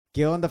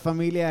¿Qué onda,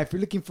 familia? If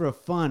you're looking for a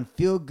fun,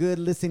 feel-good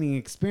listening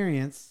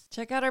experience,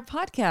 check out our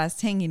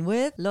podcast, Hanging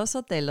with Los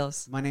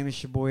Sotelos. My name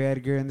is your boy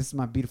Edgar, and this is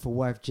my beautiful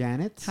wife,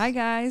 Janet. Hi,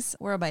 guys.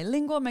 We're a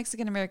bilingual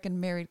Mexican-American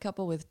married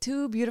couple with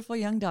 2 beautiful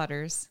young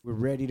daughters. We're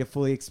ready to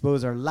fully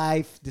expose our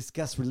life,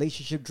 discuss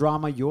relationship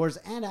drama, yours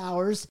and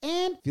ours,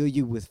 and fill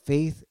you with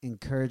faith,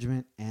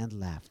 encouragement, and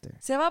laughter.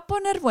 Se va a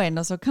poner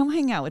bueno, so come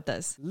hang out with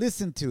us.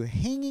 Listen to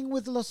Hanging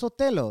with Los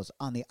Sotelos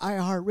on the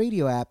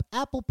iHeartRadio app,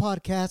 Apple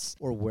Podcasts,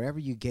 or wherever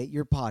you get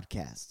your podcasts.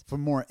 For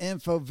more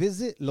info,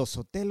 visit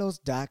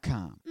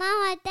losotelos.com.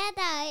 Mama, Dada,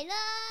 I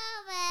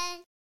love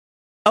it.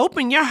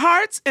 Open your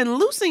hearts and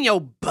loosen your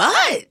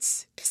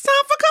butts. It's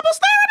time for couples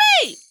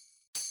therapy.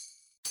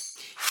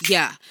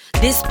 Yeah,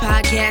 this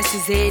podcast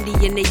is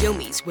Andy and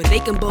Naomi's, where they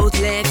can both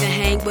laugh and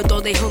hang with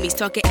all their homies,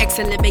 talking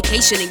excellent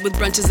vacationing with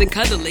brunches and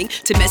cuddling,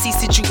 to messy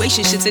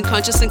situationships and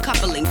conscious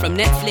uncoupling, from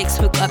Netflix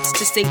hookups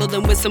to single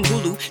them with some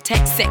Hulu,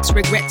 text, sex,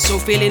 regrets, or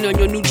feeling on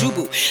your new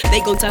jubu. They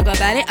gon' talk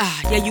about it,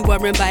 yeah, you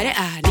are invited,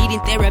 needing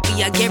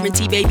therapy, I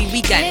guarantee, baby,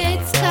 we got it.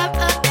 It's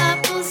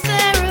couples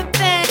therapy.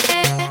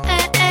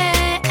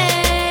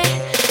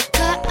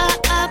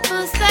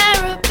 Couples therapy.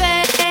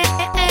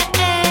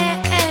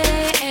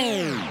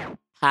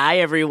 Hi,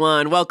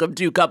 everyone. Welcome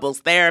to Couples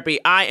Therapy.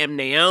 I am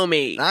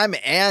Naomi. I'm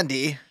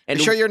Andy. And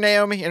you sure you're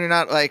Naomi and you're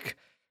not like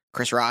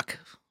Chris Rock?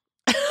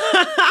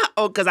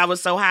 Oh, because I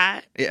was so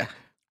high? Yeah.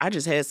 I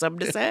just had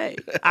something to say.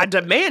 I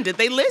demanded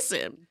they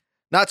listen.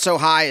 Not so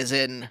high as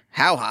in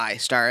How High,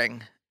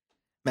 starring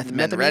Method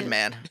Man the Red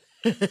Man.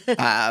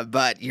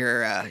 But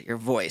your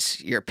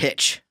voice, your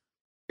pitch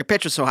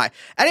was so high.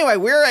 Anyway,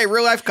 we're a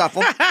real-life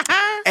couple.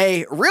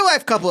 A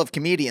real-life couple of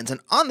comedians, and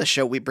on the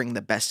show, we bring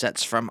the best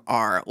sets from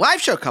our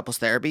live show, Couples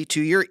Therapy,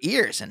 to your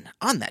ears. And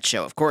on that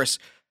show, of course,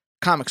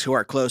 comics who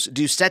are close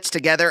do sets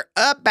together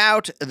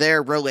about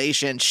their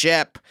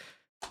relationship.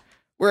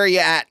 Where are you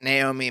at,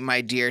 Naomi,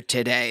 my dear,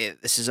 today?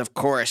 This is, of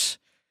course,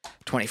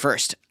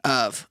 21st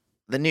of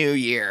the new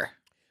year.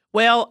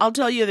 Well, I'll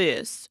tell you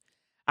this.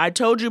 I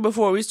told you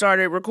before we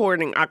started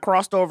recording, I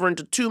crossed over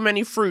into too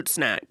many fruit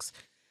snacks.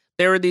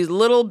 There were these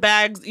little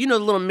bags, you know,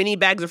 the little mini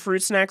bags of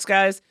fruit snacks,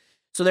 guys?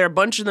 So there are a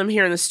bunch of them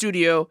here in the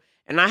studio,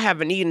 and I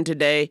haven't eaten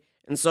today,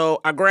 and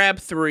so I grabbed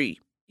 3.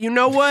 You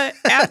know what?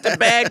 After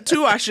bag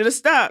 2, I should have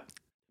stopped.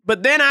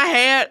 But then I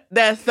had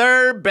that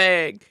third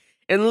bag,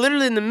 and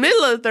literally in the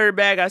middle of the third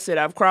bag, I said,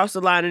 I've crossed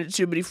the line into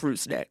too many fruit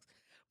snacks.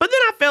 But then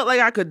I felt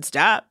like I couldn't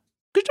stop.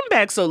 Because your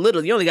bag's so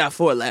little, you only got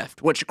 4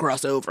 left once you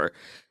cross over.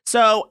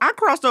 So I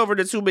crossed over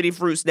to too many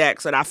fruit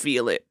snacks, and I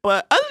feel it.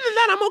 But other than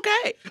that, I'm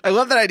okay. I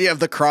love that idea of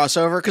the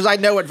crossover because I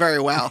know it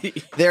very well.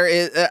 There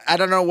is, I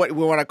don't know what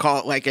we want to call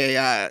it, like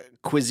a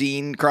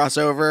cuisine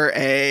crossover.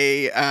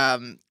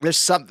 There's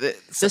something.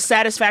 The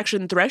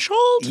satisfaction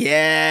threshold?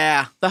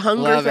 Yeah. The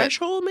hunger Love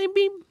threshold,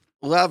 maybe?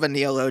 Love a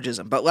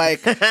neologism, but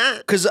like,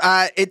 because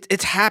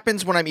it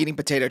happens when I'm eating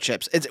potato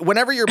chips. It's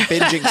whenever you're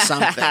binging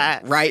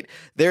something, right?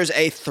 There's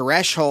a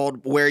threshold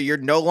where you're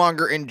no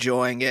longer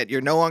enjoying it. You're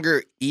no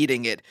longer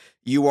eating it.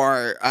 You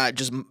are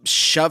just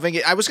shoving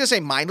it. I was gonna say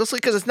mindlessly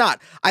because it's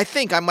not. I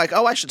think I'm like,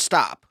 oh, I should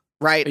stop,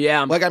 right?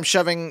 Yeah. Like I'm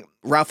shoving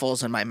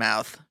Ruffles in my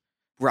mouth.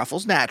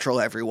 Ruffles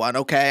natural, everyone.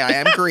 Okay, I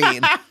am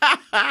green.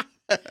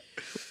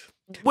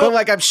 But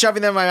like I'm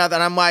shoving them in my mouth,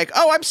 and I'm like,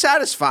 oh, I'm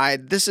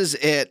satisfied. This is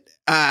it.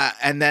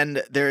 And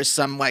then there's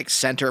some like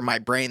center of my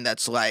brain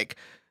that's like,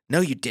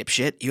 no, you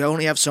dipshit. You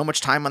only have so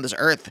much time on this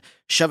earth.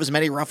 Shove as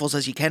many Ruffles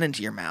as you can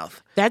into your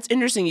mouth. That's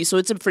interesting. So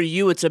it's for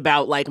you, it's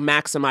about like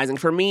maximizing.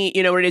 For me,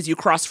 you know what it is? I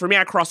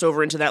cross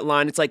over into that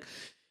line. It's like,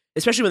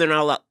 especially when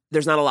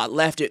there's not a lot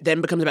left, it then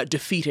becomes about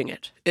defeating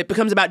it. It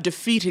becomes about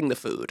defeating the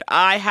food.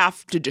 I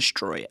have to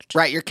destroy it.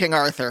 Right, you're King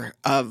Arthur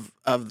of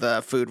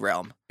the food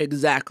realm.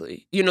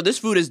 Exactly. You know, this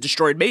food has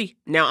destroyed me.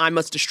 Now I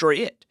must destroy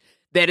it.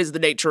 That is the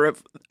nature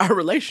of our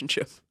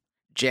relationship.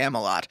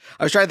 Jam-a-lot.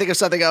 I was trying to think of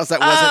something else that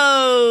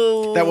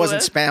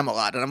wasn't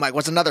Spam-a-lot. And I'm like,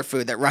 what's another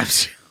food that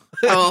rhymes?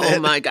 Oh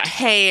my God.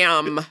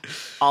 Ham.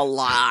 A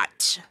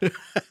lot.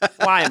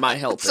 Why am I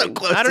helping? So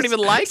close I don't even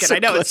like it. so I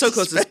know it's so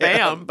close close to to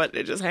spam, but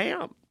it's just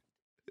ham.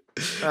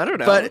 I don't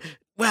know. But,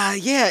 well,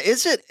 yeah,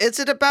 is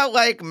it about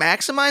like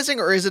maximizing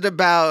or is it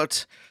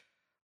about...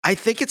 I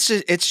think it's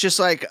just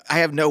like I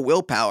have no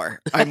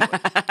willpower.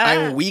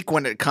 I'm weak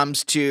when it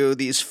comes to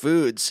these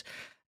foods.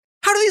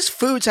 How do these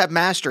foods have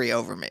mastery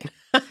over me?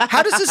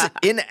 How does this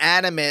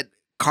inanimate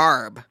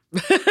carb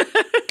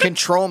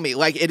control me?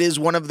 Like it is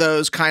one of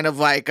those kind of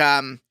like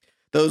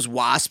those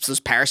wasps, those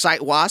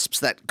parasite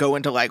wasps that go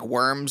into like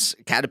worms,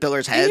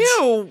 caterpillars' heads.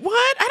 Ew,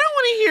 what? I don't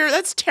want to hear.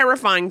 That's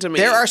terrifying to me.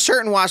 There are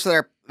certain wasps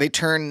that they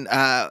turn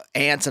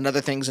ants and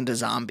other things into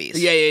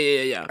zombies.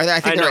 Yeah. Or I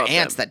think there are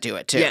ants that do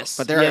it too. Yes,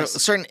 but there are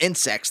certain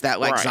insects that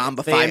like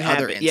zombify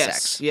other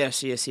insects.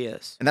 Yes.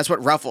 And that's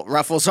what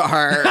ruffles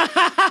are.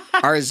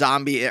 Are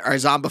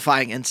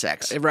zombifying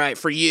insects. Right,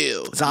 for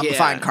you.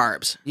 Zombifying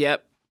carbs.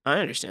 Yep. I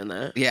understand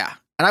that. Yeah.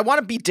 And I want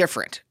to be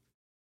different.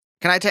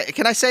 Can I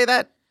say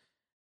that?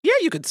 Yeah,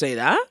 you could say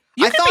that.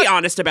 You can be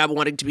honest about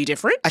wanting to be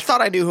different. I thought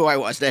I knew who I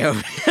was,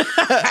 Naomi.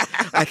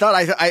 I thought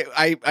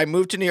I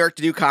moved to New York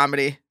to do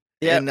comedy.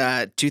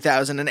 in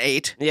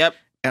 2008. Yep.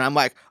 And I'm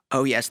like,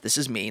 oh, yes, this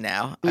is me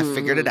now. I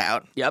figured it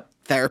out. Yep.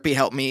 Therapy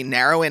helped me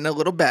narrow in a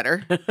little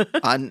better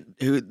on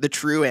who the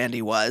true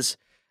Andy was.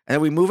 And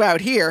then we move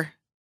out here.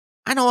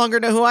 I no longer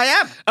know who I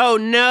am. Oh,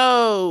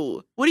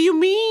 no. What do you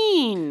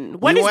mean?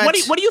 What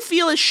do you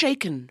feel is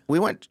shaken? We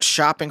went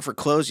shopping for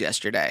clothes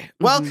yesterday.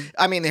 Well,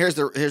 I mean, here's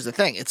the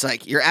thing. It's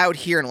like you're out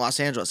here in Los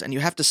Angeles and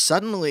you have to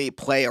suddenly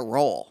play a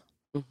role.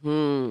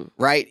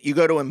 Right? You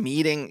go to a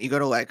meeting, you go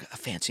to like a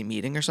fancy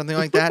meeting or something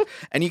like that,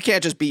 and you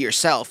can't just be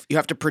yourself. You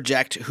have to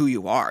project who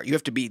you are. You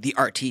have to be the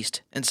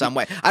artiste in some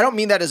way. I don't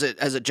mean that as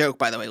a joke,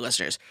 by the way,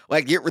 listeners.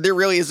 Like there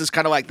really is this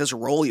kind of like this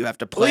role you have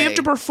to play. Well, you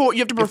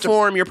have to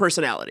perform your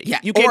personality. Yeah.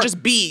 You can't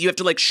just be. You have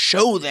to like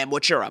show them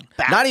what you're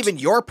about. Not even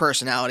your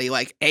personality,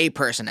 like a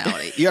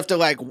personality. You have to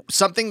like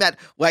something that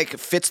like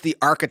fits the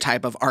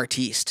archetype of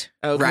artiste.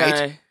 Okay.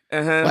 Right?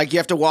 Uh-huh. Like you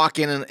have to walk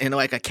in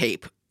like a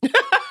cape.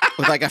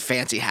 With like a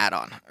fancy hat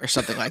on or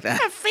something like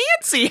that. A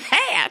fancy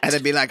hat? And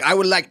they'd be like, I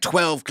would like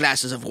 12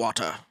 glasses of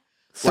water.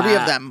 3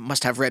 of them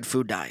must have red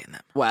food dye in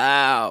them.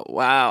 Wow.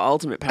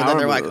 Ultimate power And then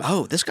they're move. like,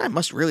 oh, this guy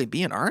must really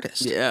be an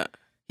artist. Yeah.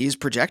 He's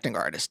projecting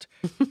artist.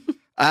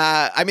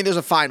 I mean, there's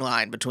a fine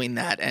line between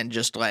that and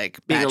just like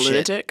being a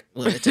lunatic.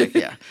 Lunatic,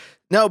 yeah.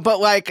 No, but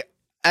like,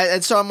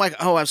 and so I'm like,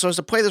 oh, I'm supposed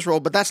to play this role,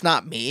 but that's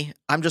not me.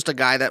 I'm just a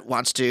guy that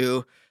wants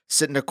to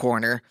sit in a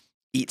corner,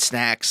 eat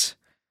snacks,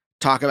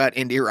 talk about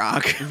indie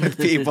rock with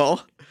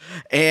people.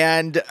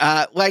 And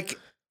like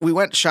we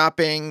went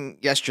shopping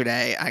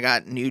yesterday. I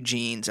got new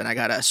jeans and I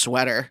got a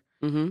sweater,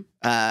 a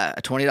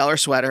 $20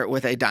 sweater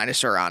with a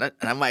dinosaur on it.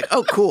 And I'm like,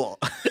 oh, cool.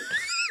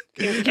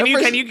 Can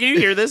you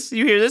hear this?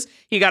 You hear this?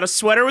 He got a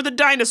sweater with a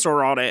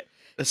dinosaur on it.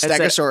 A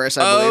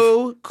Stegosaurus, I believe.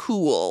 Oh,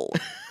 cool.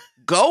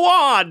 Go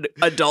on,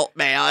 adult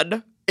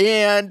man.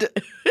 And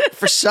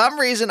for some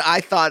reason, I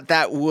thought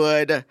that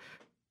would...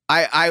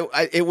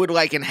 it would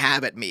like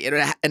inhabit me. It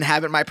would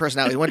inhabit my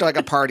personality. We went to like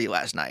a party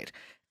last night,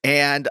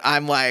 and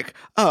I'm like,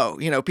 oh,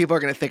 people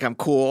are gonna think I'm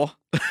cool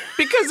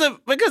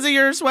because of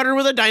your sweater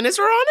with a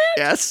dinosaur on it.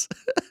 Yes,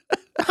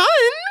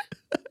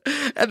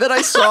 hun. And then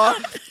I saw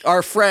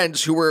our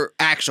friends who were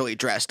actually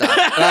dressed up,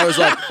 and I was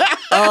like,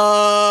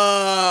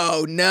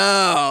 oh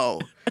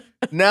no,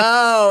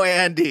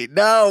 Andy,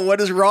 no.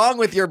 What is wrong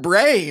with your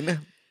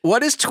brain?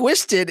 What is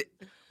twisted?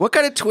 What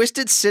kind of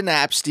twisted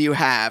synapse do you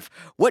have?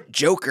 What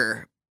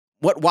Joker?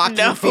 What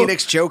Joaquin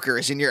Phoenix Joker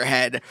is in your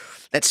head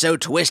that's so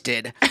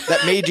twisted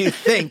that made you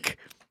think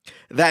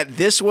that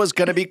this was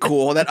going to be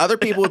cool, that other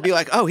people would be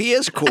like, oh, he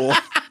is cool.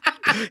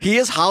 He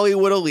is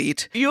Hollywood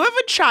elite. You have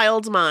a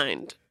child's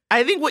mind.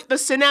 I think what the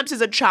synapse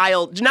is a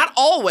child, not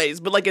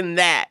always, but like in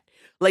that.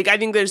 Like I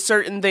think there's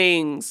certain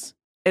things,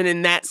 and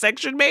in that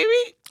section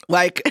maybe?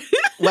 Like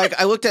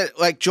I looked at,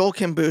 like Joel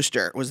Kim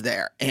Booster was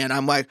there, and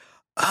I'm like,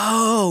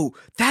 oh,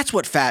 that's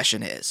what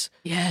fashion is.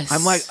 Yes.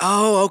 I'm like,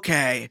 oh,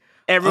 okay.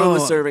 Everyone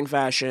was serving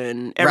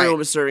fashion. Everyone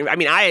was serving. I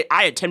mean, I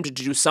attempted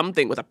to do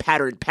something with a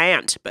patterned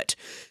pant, but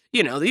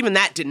even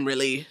that didn't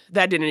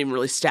even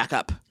really stack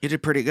up. You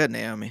did pretty good,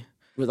 Naomi.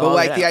 With but all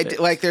like that the outfit.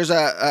 idea, like there's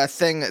a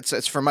thing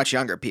it's for much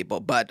younger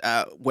people, but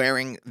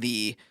wearing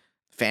the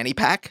fanny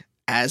pack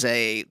as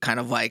a kind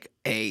of like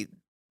a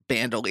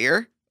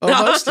bandolier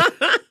almost.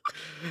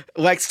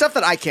 Like stuff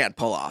that I can't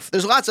pull off.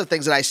 There's lots of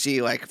things that I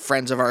see like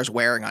friends of ours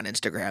wearing on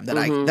Instagram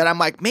that I'm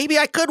like, maybe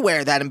I could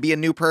wear that and be a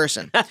new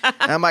person. And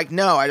I'm like,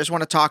 no, I just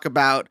want to talk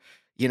about,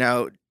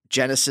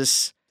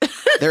 Genesis,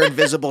 their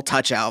Invisible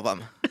Touch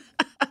album.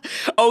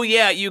 Oh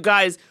yeah, you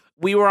guys,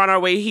 we were on our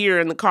way here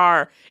in the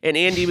car and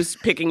Andy was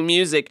picking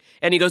music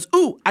and he goes,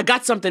 ooh, I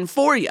got something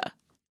for you,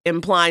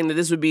 implying that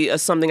this would be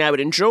something I would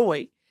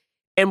enjoy.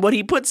 And what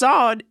he puts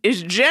on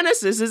is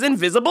Genesis's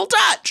Invisible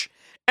Touch.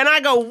 And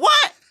I go,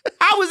 what?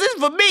 How is this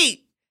for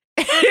me?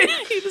 And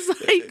he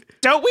was like,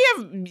 don't we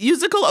have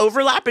musical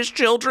overlap as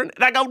children?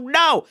 And I go,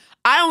 no,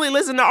 I only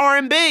listen to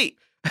R&B.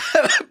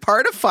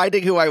 Part of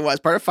finding who I was,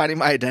 part of finding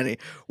my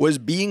identity was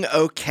being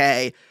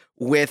okay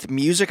with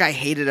music I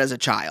hated as a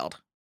child.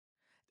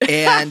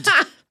 And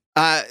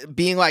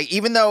being like,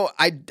 even though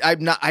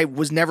I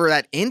was never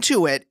that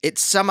into it,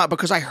 it's somehow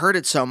because I heard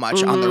it so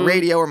much on the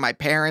radio or my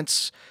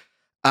parents,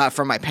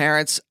 from my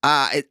parents,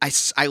 I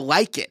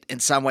like it in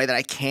some way that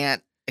I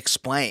can't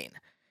explain.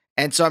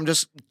 And so I'm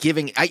just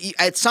giving,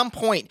 at some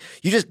point,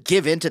 you just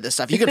give into this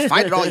stuff. You can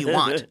fight it all you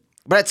want.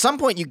 But at some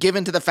point, you give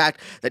into the fact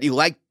that you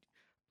like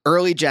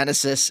early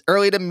Genesis,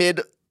 early to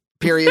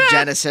mid-period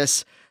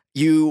Genesis.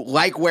 You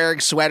like wearing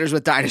sweaters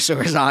with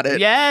dinosaurs on it.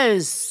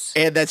 Yes.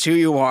 And that's who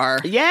you are.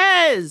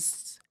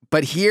 Yes.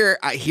 But here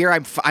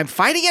I'm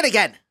fighting it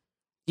again.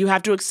 You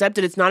have to accept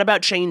it. It's not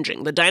about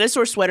changing. The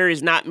dinosaur sweater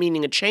is not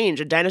meaning a change.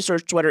 A dinosaur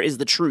sweater is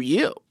the true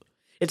you.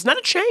 It's not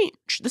a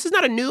change. This is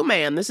not a new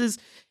man. This is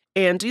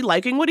Andy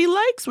liking what he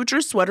likes, which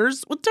are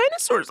sweaters with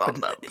dinosaurs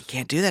on them. You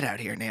can't do that out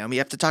here, Naomi. You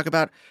have to talk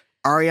about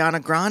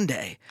Ariana Grande.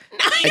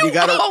 No, and you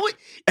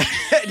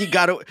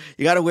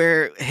gotta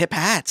wear hip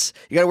hats.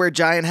 You gotta wear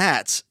giant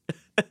hats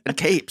and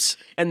capes.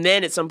 And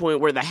then at some point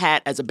wear the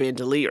hat as a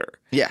bandolier.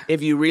 Yeah.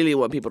 If you really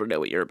want people to know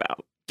what you're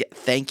about.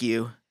 Thank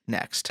you,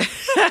 next?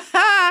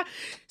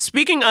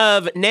 Speaking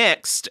of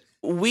next,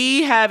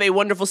 we have a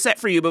wonderful set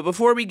for you. But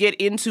before we get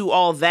into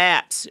all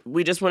that,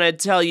 we just want to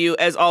tell you,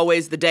 as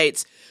always, the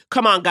dates.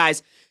 Come on,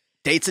 guys.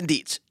 Dates and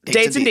deets.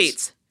 Dates and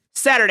deets.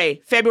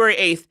 Saturday, February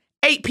 8th,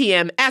 8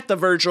 p.m. at the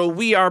Virgil.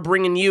 We are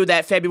bringing you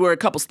that February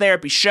Couples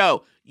Therapy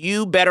show.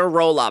 You better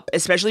roll up,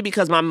 especially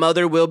because my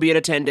mother will be in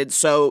attendance,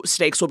 so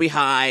stakes will be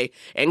high,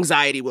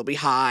 anxiety will be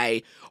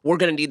high. We're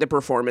going to need the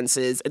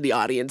performances and the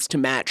audience to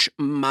match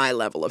my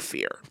level of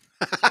fear.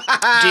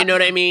 Do you know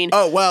what I mean?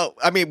 Oh, well,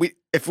 I mean,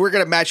 if we're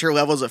going to match your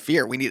levels of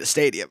fear, we need a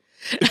stadium.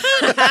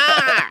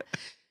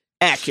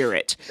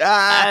 Accurate.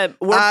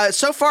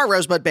 So far,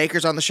 Rosebud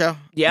Baker's on the show.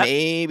 Yeah.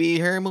 Maybe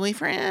her Emily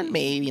friend,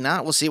 maybe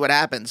not. We'll see what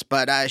happens.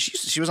 But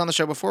she was on the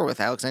show before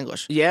with Alex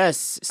English.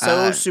 Yes.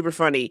 So super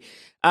funny.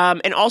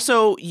 And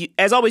also,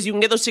 as always, you can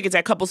get those tickets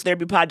at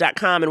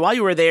couplestherapypod.com. And while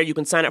you are there, you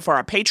can sign up for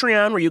our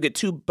Patreon, where you get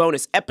 2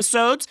 bonus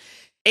episodes.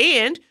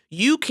 And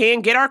you can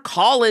get our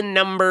call-in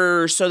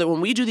number so that when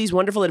we do these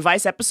wonderful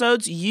advice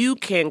episodes, you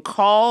can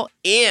call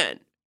in.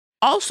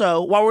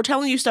 Also, while we're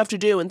telling you stuff to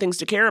do and things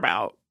to care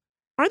about,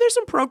 are there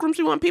some programs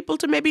we want people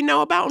to maybe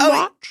know about and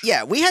watch?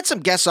 Yeah, we had some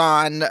guests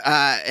on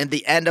at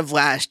the end of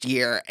last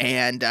year,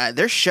 and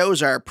their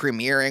shows are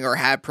premiering or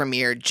have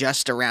premiered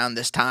just around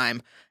this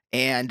time.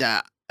 And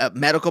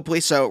Medical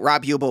Police, so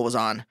Rob Hubel was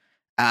on,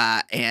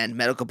 and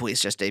Medical Police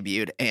just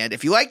debuted. And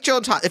if you like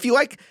if you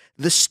like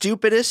the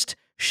stupidest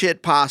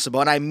shit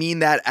possible, and I mean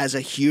that as a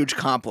huge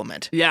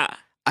compliment. Yeah.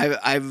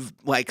 I've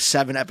like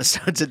 7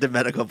 episodes into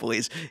Medical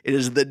Police. It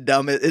is the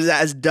dumbest. It is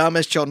as dumb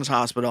as Children's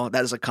Hospital.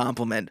 That is a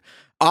compliment.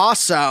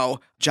 Also,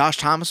 Josh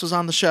Thomas was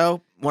on the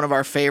show, one of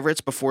our favorites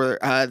before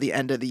the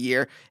end of the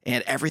year,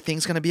 and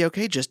Everything's Gonna Be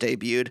Okay just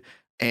debuted.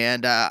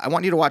 And I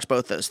want you to watch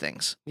both those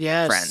things.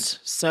 Yes. Friends.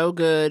 So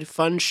good.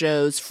 Fun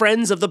shows.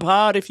 Friends of the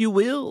pod, if you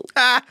will.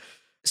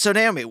 So,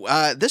 Naomi,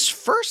 this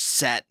first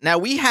set, now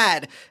we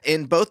had,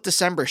 in both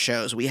December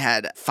shows, we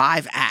had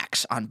 5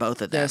 acts on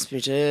both of them. Yes,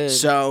 we did.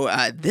 So,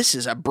 this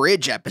is a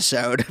bridge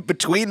episode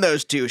between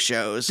those 2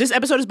 shows. This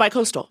episode is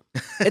bi-coastal.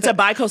 It's a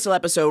bi-coastal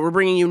episode. We're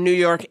bringing you New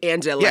York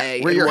and LA.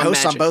 Yeah, we're your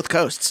hosts on both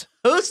coasts.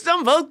 Hosts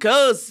on both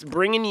coasts,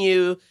 bringing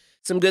you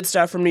some good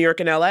stuff from New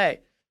York and LA.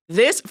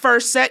 This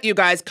first set, you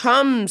guys,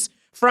 comes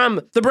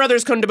from the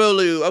brothers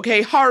Kondabolu,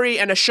 okay? Hari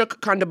and Ashok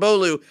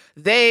Kondabolu.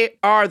 They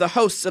are the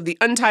hosts of the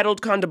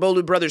Untitled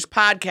Kondabolu Brothers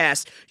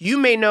podcast. You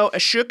may know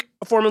Ashok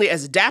formerly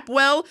as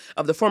Dapwell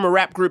of the former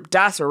rap group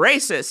Das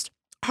Racist.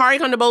 Hari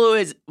Kondabolu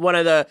is one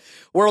of the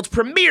world's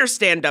premier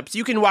stand-ups.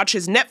 You can watch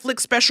his Netflix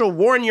special,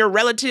 Warn Your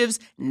Relatives,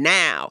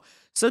 now.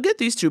 So get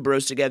these 2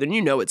 bros together and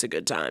you know it's a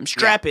good time.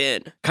 Strap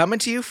in. Coming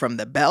to you from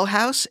the Bell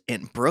House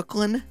in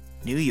Brooklyn,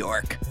 New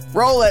York.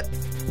 Roll it.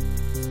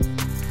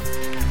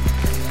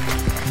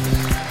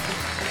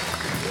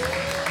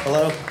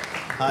 Hello.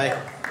 Hi.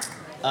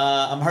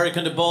 I'm Hari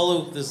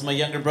Kondabolu. This is my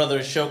younger brother,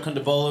 Ashok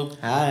Kondabolu.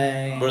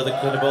 Hi. We're the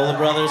Kondabolu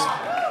brothers.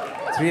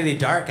 It's really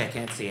dark. I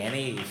can't see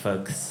any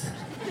folks.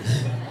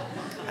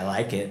 I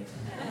like it.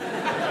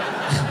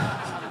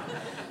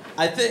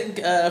 I think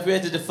if we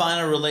had to define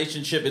our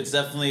relationship, it's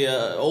definitely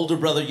older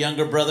brother,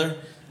 younger brother.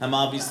 I'm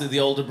obviously the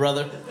older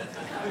brother.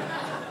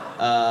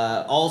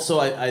 Also,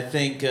 I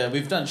think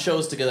we've done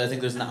shows together. I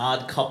think there's an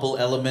odd couple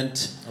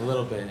element. A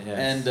little bit,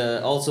 yes.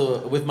 And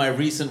also, with my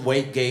recent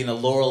weight gain, a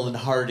Laurel and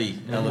Hardy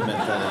element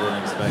that I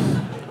didn't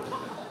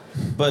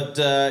expect. But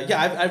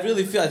yeah, I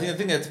really feel, I think the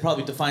thing that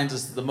probably defines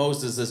us the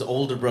most is this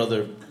older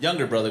brother,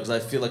 younger brother, because I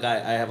feel like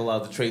I have a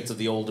lot of the traits of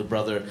the older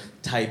brother,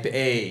 type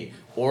A,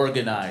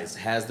 organized,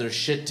 has their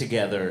shit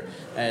together,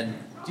 and,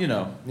 you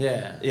know.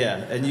 Yeah. Yeah,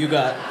 and you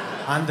got...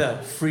 I'm the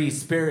free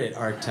spirit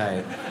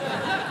archetype.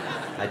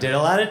 I did a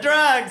lot of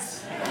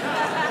drugs.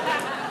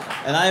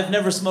 And I have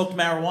never smoked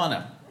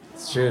marijuana.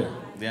 It's true.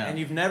 Yeah. And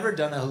you've never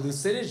done a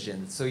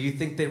hallucinogen, so you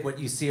think that what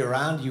you see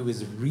around you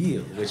is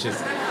real, which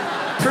is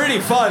pretty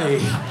funny.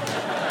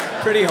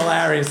 Pretty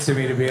hilarious to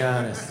me, to be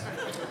honest.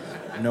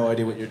 No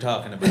idea what you're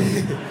talking about.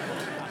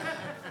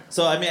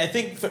 So, I mean, I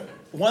think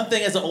one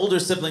thing as an older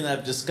sibling that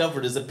I've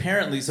discovered is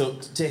apparently, so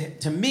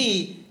to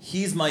me,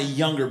 he's my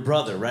younger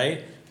brother,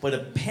 right? But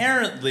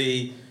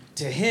apparently,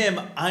 to him,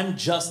 I'm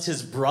just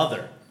his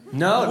brother.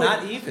 No,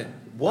 not even.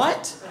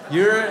 What?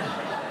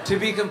 To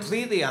be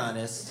completely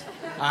honest,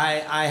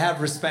 I have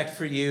respect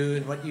for you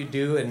and what you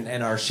do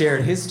and our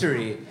shared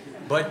history,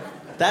 but...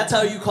 That's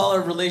how you call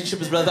our relationship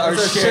as brother, our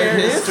It's a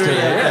shared history.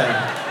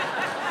 Yeah.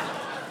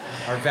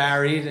 Our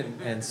varied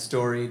and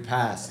storied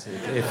past,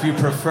 if you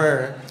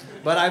prefer.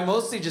 But I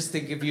mostly just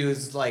think of you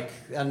as like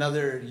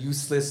another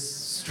useless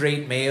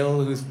straight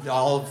male who's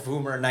all of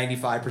whom are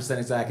 95%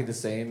 exactly the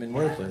same and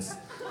worthless.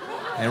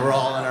 And we're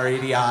all on our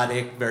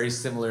idiotic, very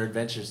similar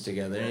adventures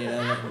together, you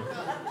know?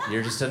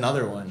 You're just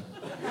another one.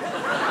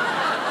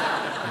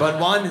 But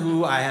one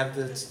who I have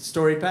the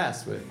storied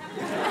past with.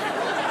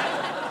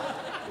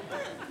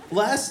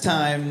 Last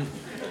time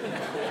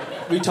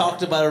we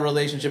talked about a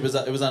relationship,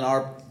 it was on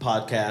our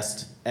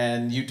podcast,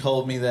 and you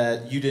told me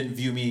that you didn't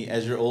view me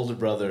as your older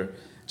brother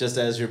just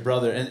as your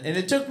brother. And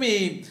it took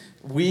me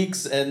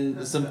weeks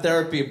and some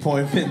therapy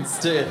appointments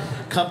to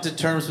come to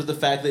terms with the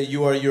fact that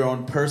you are your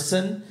own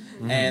person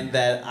and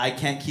that I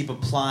can't keep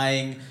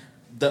applying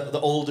the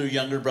older,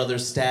 younger brother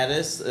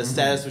status, a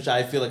status which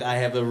I feel like I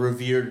have a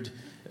revered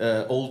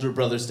older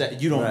brother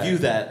status. You don't view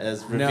that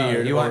as revered.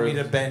 No, you want me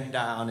to bend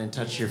down and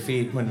touch your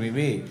feet when we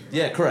meet.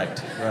 Yeah,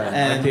 correct. Right.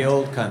 And like the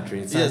old country.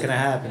 It's not going to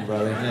happen,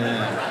 brother.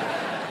 Yeah.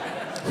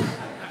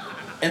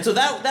 And so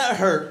that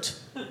hurt.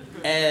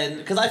 And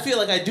because I feel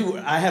like I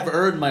have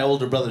earned my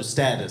older brother's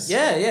status.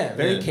 Yeah,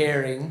 very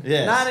caring.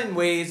 Yes. Not in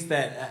ways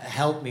that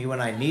help me when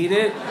I need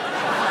it.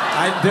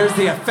 There's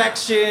the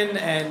affection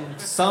and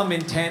some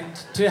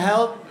intent to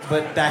help,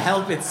 but the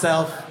help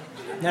itself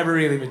never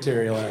really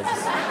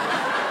materializes.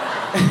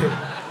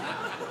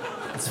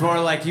 It's more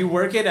like you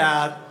work it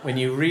out. When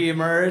you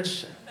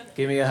re-emerge,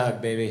 give me a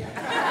hug, baby.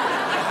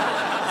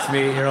 It's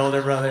me, your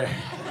older brother.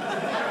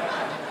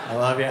 I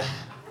love you.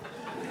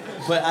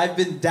 But I've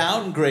been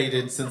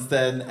downgraded since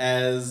then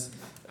as,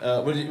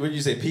 what did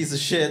you say, piece of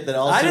shit that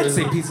also I didn't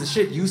say piece of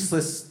shit,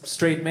 useless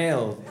straight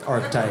male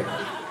archetype.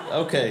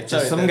 Okay,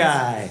 Just some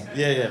guy.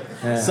 Yeah.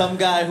 Some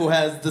guy who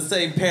has the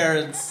same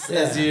parents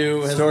as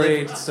you. Has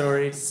Storied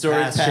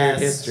past shared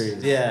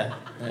histories. Yeah.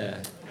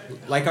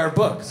 Like our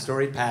book,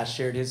 Storied Past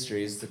Shared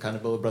Histories, the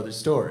Kondabolu brothers'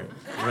 story.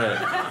 Right.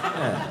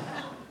 Yeah.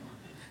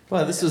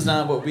 Well, this was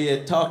not what we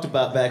had talked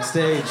about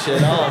backstage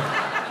at all.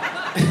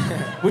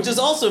 Which is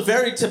also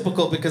very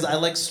typical because I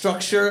like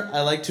structure.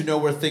 I like to know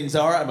where things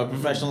are. I'm a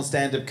professional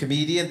stand-up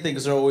comedian.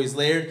 Things are always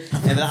layered.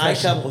 And then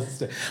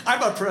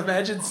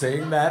imagine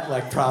saying that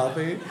like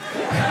proudly.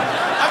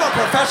 I'm a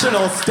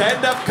professional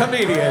stand-up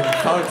comedian,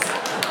 folks.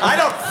 I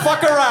don't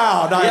fuck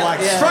around. I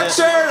like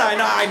structure.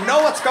 I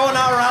know what's going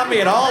on around me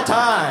at all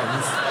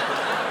times.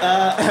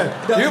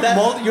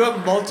 You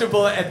have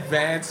multiple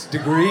advanced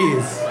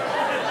degrees.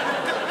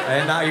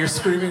 And now you're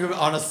screaming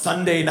on a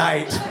Sunday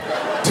night.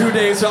 2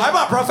 days, so I'm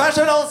a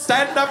professional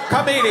stand-up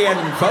comedian,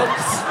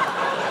 folks.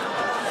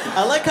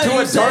 I like how to you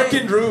a say...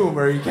 darkened room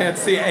where you can't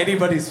see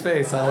anybody's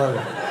face. I love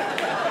it.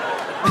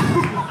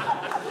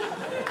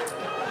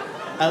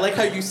 I like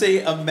how you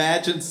say,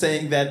 imagine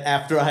saying that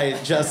after I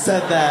had just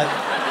said that.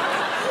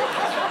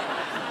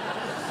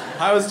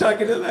 I was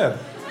talking to them.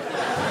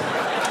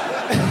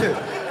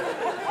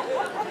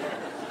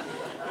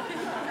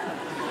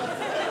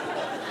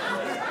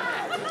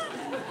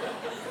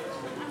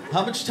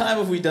 How much time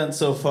have we done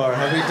so far?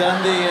 Have we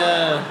done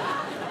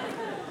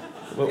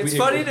the... It's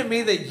funny to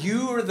me that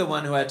you were the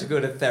one who had to go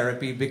to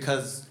therapy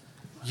because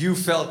you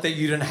felt that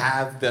you didn't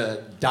have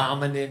the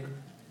dominant,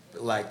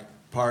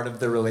 part of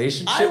the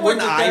relationship.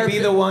 Wouldn't I be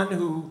the one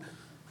who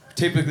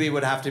typically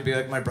would have to be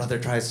like, my brother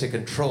tries to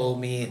control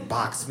me and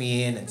box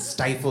me in and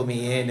stifle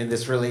me in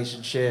this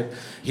relationship.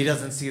 He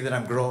doesn't see that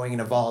I'm growing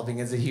and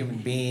evolving as a human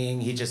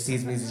being. He just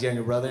sees me as his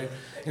younger brother.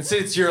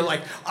 Instead, it's you're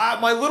like,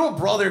 my little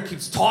brother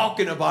keeps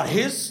talking about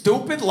his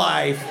stupid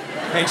life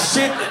and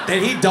shit that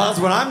he does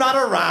when I'm not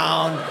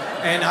around,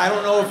 and I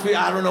don't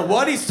know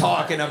what he's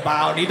talking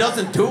about. He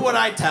doesn't do what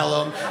I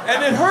tell him,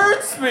 and it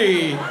hurts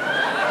me.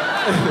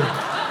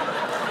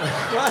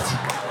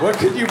 What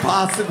could you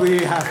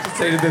possibly have to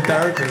say to the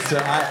therapist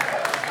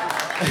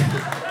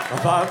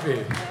about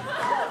me?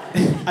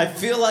 I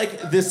feel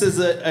like this is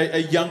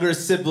a younger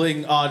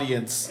sibling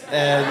audience,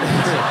 and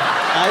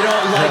I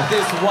don't like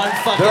this one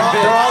fucking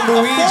bit. They're all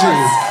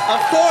Luigi's.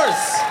 Of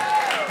course.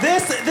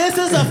 This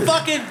is a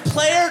fucking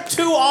player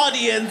 2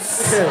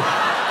 audience.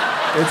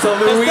 It's a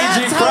Luigi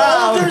that's crowd.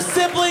 How older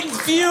siblings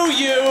view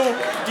you.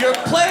 You're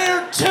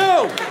player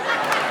 2.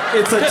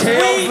 It's a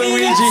Tails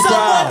Luigi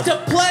crowd. crowd. To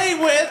play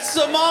with,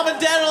 so mom and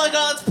dad are like,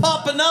 oh, let's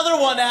pop another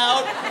one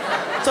out.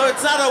 So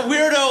it's not a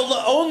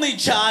weirdo only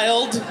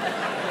child.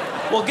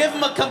 We'll give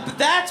him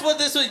that's what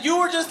this was. You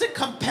were just a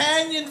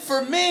companion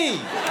for me.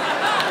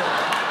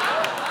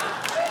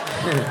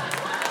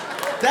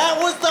 That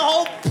was the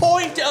whole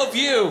point of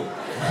you.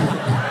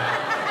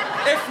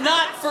 If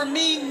not for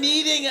me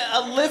needing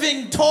a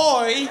living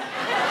toy,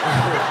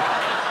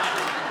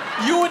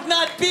 you would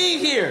not be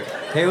here.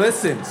 Hey,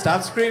 listen,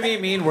 stop screaming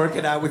at me and work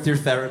it out with your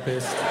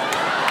therapist.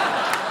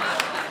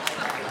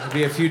 It'll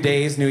be a few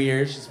days, New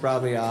Year's, she's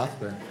probably off,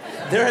 but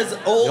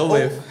you'll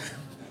live.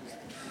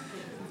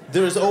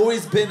 There has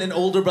always been an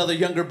older brother,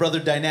 younger brother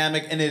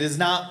dynamic, and it is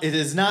not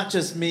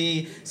just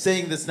me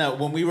saying this now.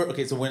 When we were,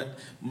 when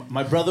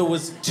my brother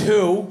was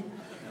 2,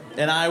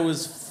 and I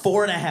was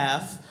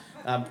 4.5,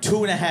 I'm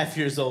 2.5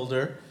 years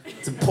older.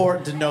 It's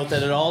important to note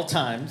that at all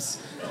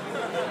times.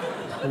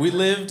 We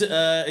lived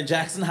in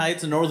Jackson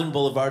Heights and Northern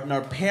Boulevard, and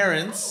our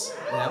parents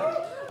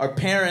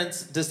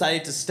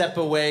decided to step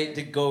away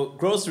to go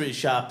grocery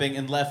shopping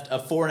and left a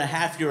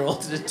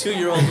 4.5-year-old and a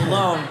 2-year-old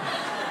alone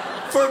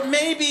for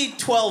maybe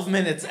 12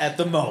 minutes at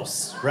the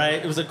most, right?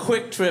 It was a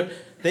quick trip.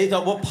 They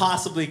thought what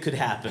possibly could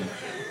happen.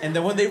 And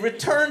then when they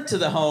returned to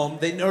the home,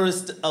 they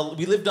noticed,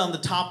 we lived on the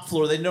top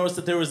floor, they noticed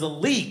that there was a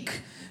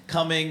leak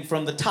coming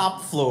from the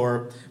top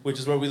floor, which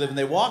is where we live. And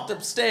they walked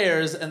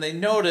upstairs and they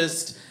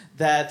noticed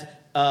that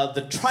our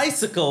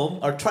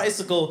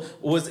tricycle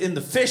was in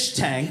the fish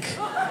tank.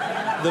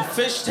 The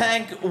fish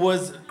tank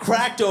was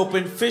cracked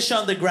open, fish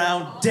on the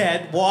ground,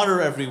 dead,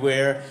 water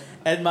everywhere,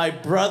 and my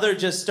brother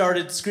just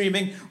started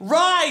screaming,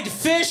 "Ride,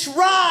 fish,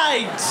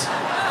 ride!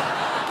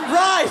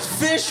 Ride,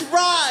 fish,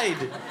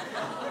 ride!"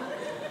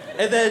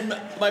 And then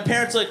my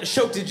parents were like,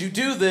 "Ashok, did you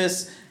do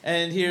this?"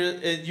 And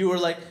you were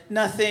like,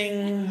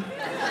 "Nothing,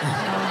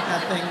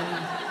 nothing."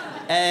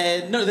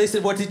 And no, they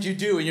said, "What did you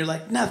do?" And you're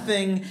like,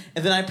 "Nothing."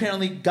 And then I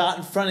apparently got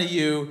in front of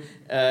you,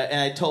 and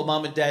I told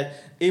Mom and Dad,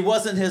 "It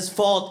wasn't his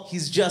fault.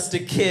 He's just a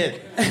kid."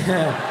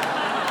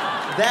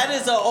 That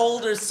is an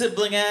older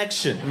sibling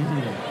action.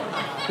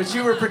 Mm-hmm. But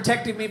you were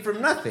protecting me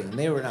from nothing.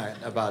 They were not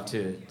about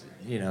to,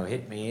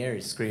 hit me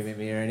or scream at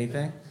me or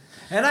anything.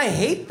 And I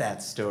hate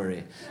that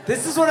story.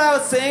 This is what I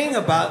was saying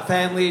about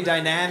family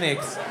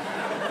dynamics.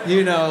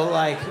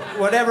 Like,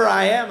 whatever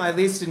I am, at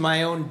least in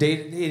my own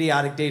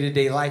idiotic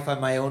day-to-day life, I'm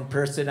my own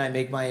person. I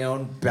make my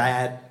own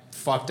bad,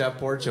 fucked up,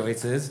 poor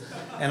choices,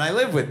 and I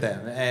live with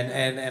them.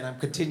 And I'm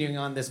continuing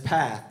on this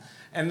path.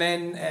 And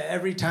then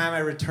every time I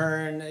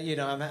return,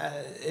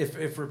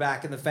 if we're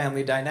back in the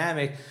family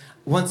dynamic,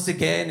 once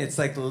again, it's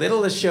like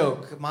little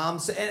Ashok,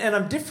 Mom's, and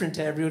I'm different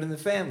to everyone in the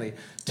family.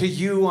 To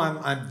you,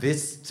 I'm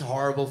this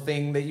horrible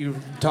thing that you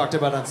talked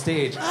about on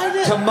stage.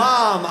 To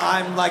Mom,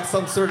 I'm like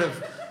some sort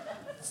of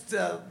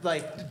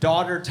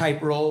daughter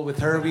type role with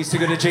her. We used to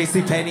go to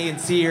JCPenney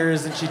and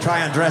Sears, and she'd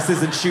try on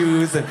dresses and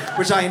shoes,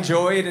 which I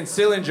enjoyed and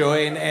still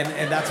enjoy,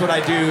 and that's what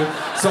I do.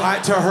 So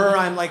to her,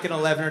 I'm like an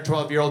 11 or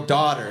 12-year-old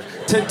daughter.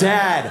 To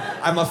Dad,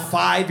 I'm a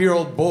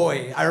 5-year-old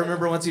boy. I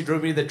remember once he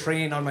drove me to the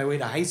train on my way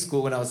to high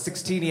school when I was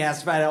 16. He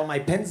asked if I had all my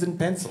pens and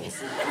pencils.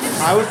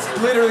 I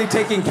was literally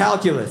taking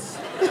calculus.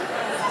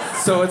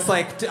 So it's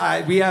like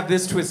we have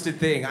this twisted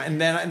thing, and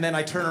then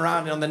I turn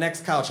around, and on the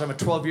next couch I'm a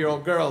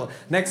 12-year-old girl.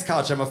 Next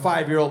couch I'm a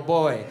 5-year-old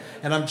boy,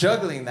 and I'm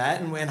juggling that.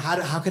 And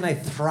how can I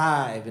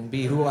thrive and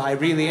be who I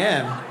really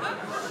am,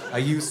 a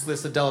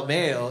useless adult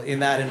male in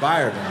that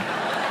environment?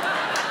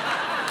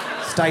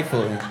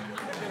 Stifling.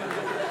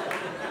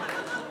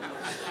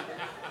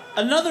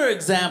 Another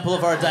example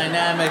of our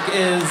dynamic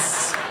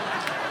is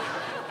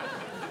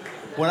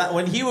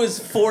when he was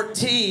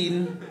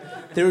 14.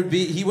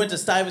 He went to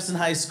Stuyvesant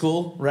High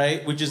School,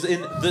 right? Which is in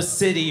the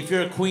city. If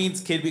you're a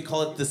Queens kid, we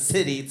call it the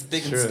city. It's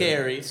big and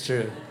scary. It's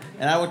true.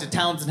 And I went to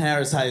Townsend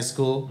Harris High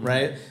School,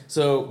 right?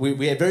 So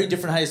we had very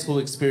different high school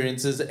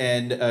experiences,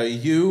 and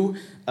you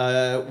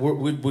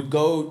would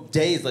go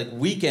days, like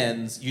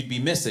weekends, you'd be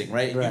missing,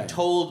 right? Right. You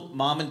told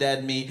Mom and Dad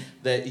and me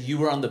that you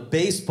were on the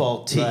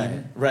baseball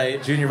team,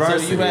 right? Junior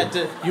varsity.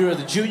 So you were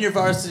the junior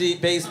varsity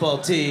baseball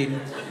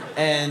team,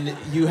 and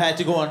you had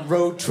to go on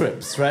road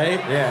trips, right?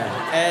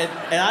 Yeah.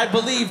 And I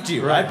believed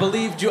you. Right. I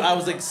believed you. I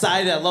was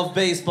excited. I love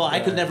baseball.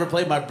 I could never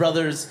play. My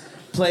brothers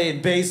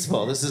playing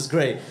baseball. This is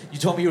great. You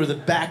told me you were the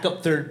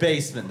backup third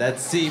baseman. That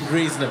seemed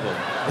reasonable.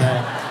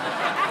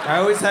 Yeah. I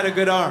always had a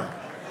good arm.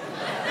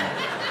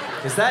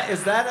 Is that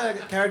a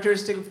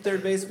characteristic of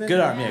third baseman? Good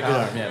arm,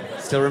 yeah.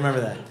 Still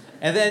remember that.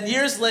 And then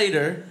years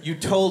later, you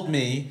told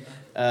me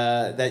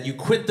that you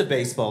quit the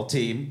baseball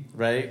team,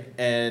 right?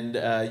 And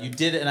you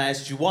did it, and I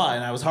asked you why,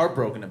 and I was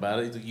heartbroken about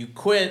it. You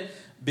quit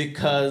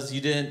because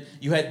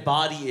you had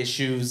body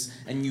issues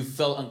and you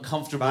felt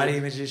uncomfortable. Body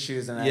image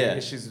issues, and I had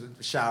issues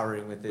with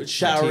showering with it.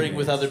 Showering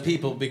with other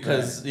people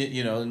because,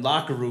 in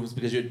locker rooms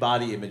because you had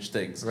body image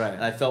things. Right.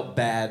 And I felt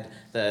bad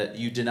that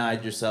you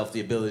denied yourself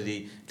the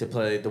ability to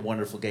play the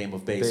wonderful game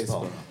of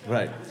baseball.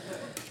 Right.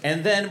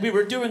 And then we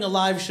were doing a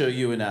live show,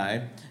 you and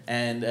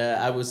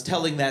I was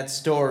telling that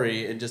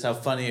story and just how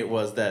funny it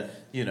was that,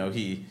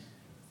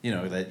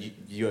 that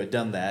you had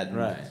done that.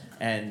 Right.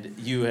 And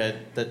you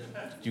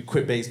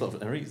quit baseball for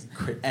that reason.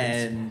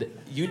 And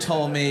you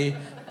told me,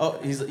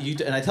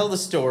 and I tell the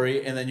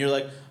story, and then you're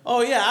like,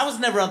 "Oh yeah, I was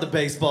never on the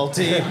baseball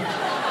team."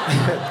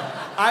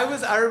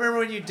 I remember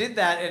when you did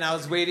that, and I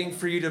was waiting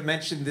for you to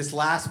mention this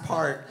last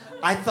part.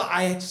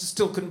 I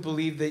still couldn't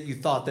believe that you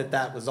thought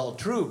that was all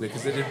true,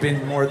 because it had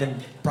been more than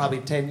probably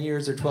 10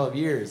 years or 12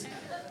 years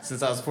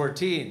since I was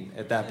 14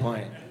 at that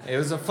point. It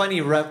was a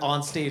funny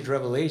on-stage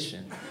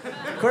revelation.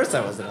 Of course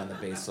I wasn't on the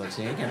baseball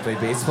team. I can't play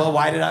baseball.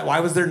 Why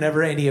was there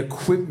never any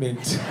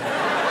equipment?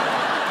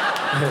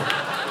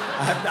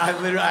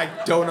 I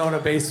don't own a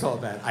baseball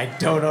bat. I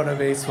don't own a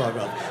baseball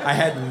glove. I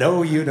had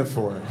no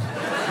uniform.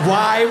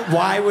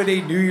 Why would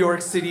a New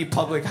York City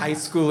public high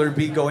schooler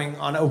be going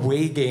on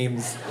away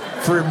games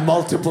for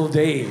multiple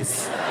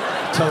days?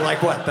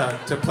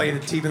 To play the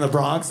team in the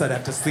Bronx, I'd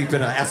have to sleep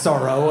in an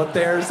SRO up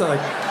there. So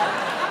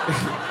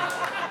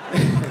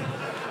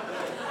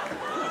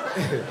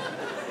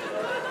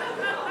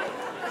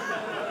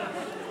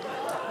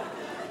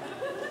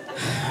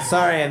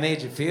sorry I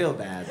made you feel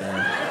bad, though.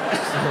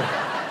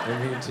 I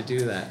didn't mean to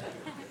do that.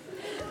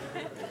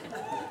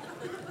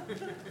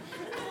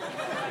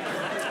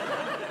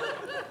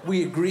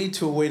 We agreed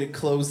to a way to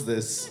close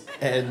this,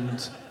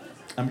 and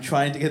I'm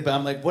trying to get back.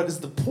 I'm like, what is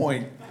the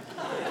point?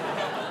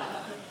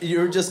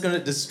 You're just going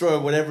to destroy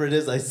whatever it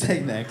is I say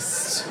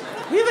next.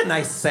 We have a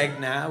nice seg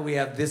now. We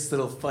have this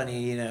little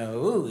funny,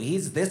 ooh,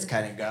 he's this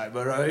kind of guy,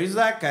 but he's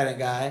that kind of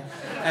guy.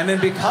 And then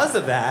because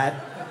of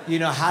that,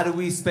 how do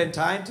we spend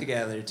time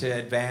together to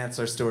advance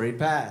our storied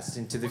past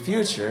into the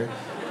future?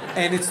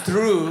 And it's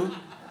through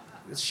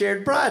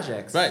shared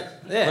projects. Right.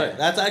 Yeah. Right.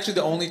 That's actually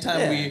the only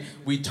time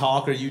we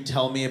talk or you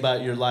tell me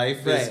about your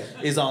life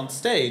is on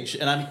stage,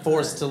 and I'm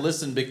forced to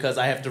listen because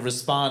I have to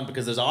respond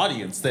because there's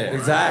audience there.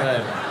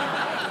 Exactly.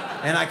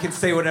 And I can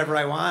say whatever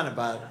I want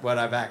about what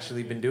I've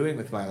actually been doing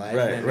with my life.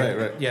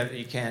 Right. Yeah,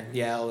 you can't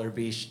yell or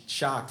be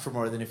shocked for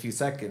more than a few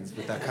seconds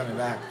without coming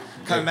back.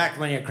 Coming back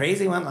when you're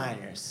crazy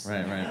one-liners.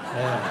 Right.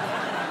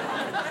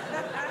 Yeah.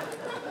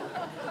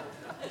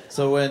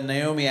 So when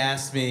Naomi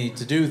asked me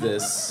to do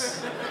this,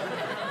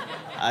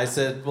 I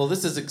said, well,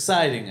 this is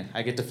exciting.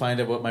 I get to find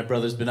out what my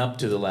brother's been up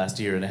to the last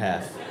year and a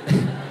half.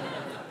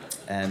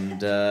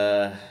 And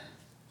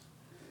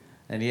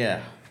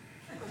yeah.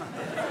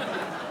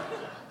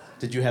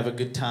 Did you have a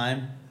good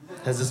time?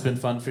 Has this been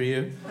fun for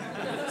you?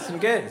 It's been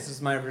good. This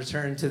is my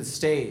return to the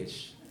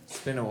stage. It's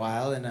been a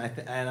while, and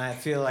I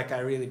feel like I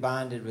really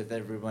bonded with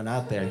everyone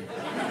out there.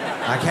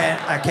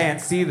 I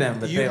can't see them,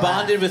 but you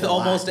bonded with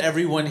almost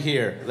everyone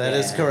here. That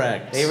is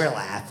correct. They were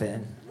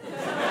laughing.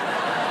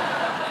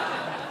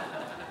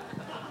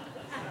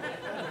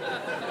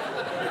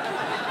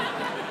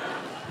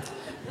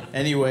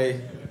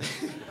 Anyway,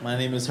 my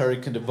name is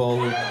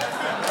Kondabolu.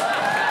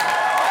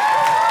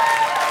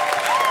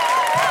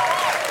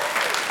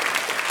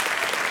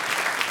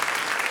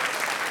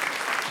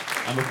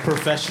 I'm a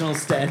professional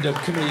stand-up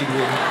comedian.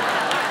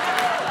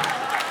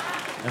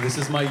 And this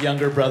is my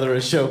younger brother,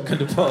 Ashok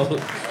Kondabolu.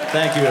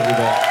 Thank you,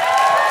 everybody.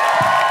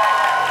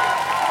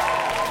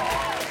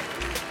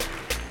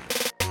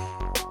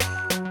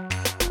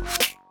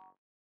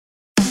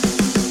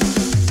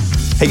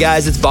 Hey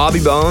guys, it's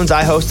Bobby Bones.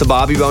 I host the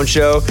Bobby Bones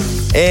Show,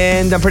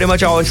 and I'm pretty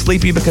much always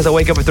sleepy because I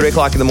wake up at 3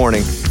 o'clock in the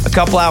morning. A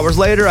couple hours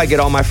later, I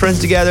get all my friends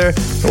together,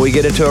 and we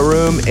get into a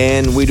room,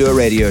 and we do a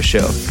radio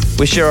show.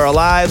 We share our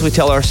lives, we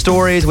tell our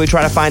stories, we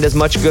try to find as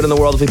much good in the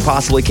world as we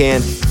possibly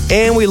can,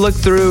 and we look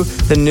through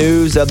the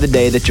news of the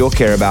day that you'll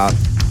care about.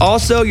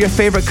 Also, your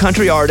favorite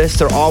country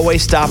artists are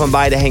always stopping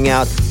by to hang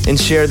out and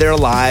share their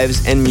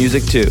lives and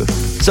music too.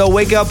 So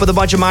wake up with a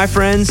bunch of my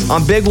friends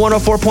on Big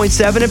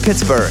 104.7 in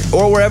Pittsburgh,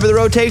 or wherever the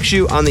road takes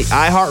you on the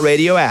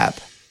iHeartRadio app.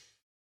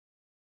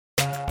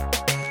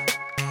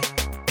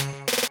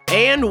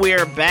 And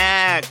we're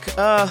back.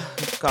 Oh,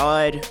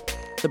 God.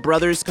 The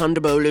brothers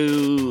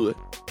Kondabolu.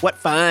 What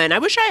fun. I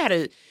don't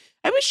know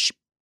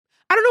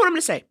what I'm going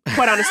to say,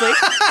 quite honestly.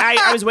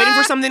 I was waiting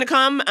for something to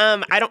come.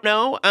 I don't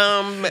know.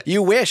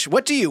 You wish.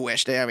 What do you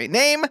wish, Naomi?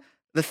 Name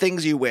the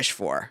things you wish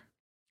for.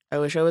 I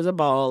wish I was a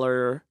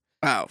baller.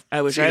 Oh.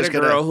 I wish I had a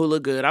girl who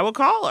looked good. I would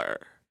call her.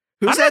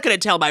 I'm not going to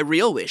tell my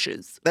real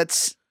wishes.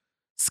 That's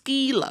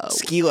Skilo.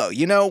 Skilo.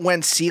 You know,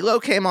 when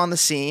CeeLo came on the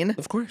scene,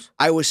 of course,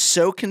 I was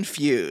so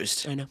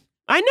confused. I know.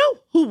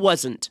 Who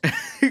wasn't?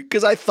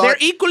 Because I thought they're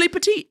equally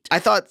petite. I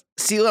thought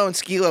CeeLo and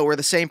Skilo were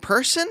the same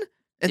person.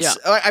 Yeah.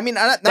 I mean,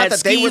 not that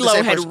they were the Skilo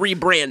same had person.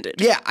 rebranded.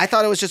 Yeah, I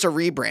thought it was just a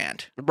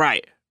rebrand.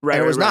 Right. And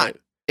it was not.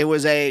 It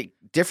was a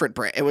different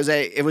brand. It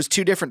was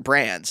two different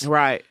brands.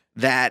 Right.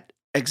 That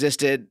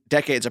existed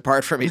decades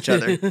apart from each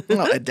other.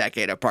 Well, a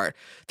decade apart.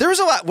 There was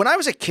a lot when I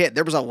was a kid.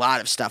 There was a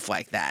lot of stuff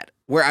like that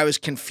where I was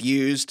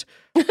confused.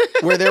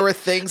 Where there were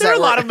things there were a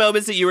lot of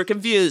moments that you were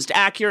confused.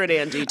 Accurate,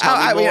 Andy.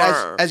 Tell me more.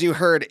 Mean, as you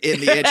heard in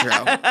the intro,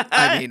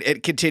 I mean,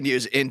 it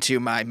continues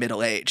into my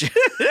middle age.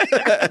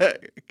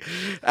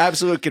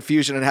 Absolute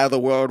confusion in how the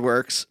world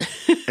works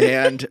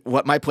and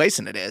what my place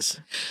in it is.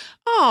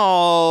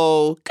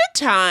 Oh, good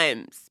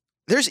times.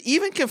 There's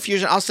even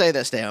confusion. I'll say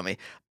this, Naomi,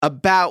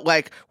 about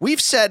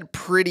we've said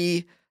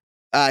pretty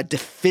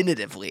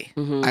definitively,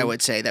 I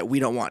would say, that we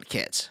don't want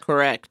kids.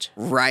 Correct.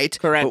 Right?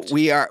 Correct.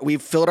 But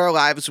we've filled our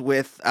lives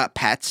with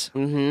pets.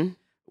 Mm-hmm.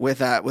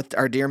 With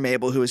our dear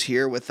Mabel, who is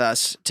here with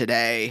us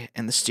today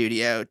in the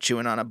studio,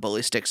 chewing on a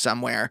bully stick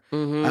somewhere.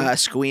 Mm-hmm.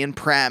 Squee and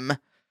Prem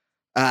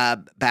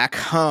back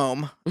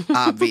home,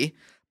 obvi.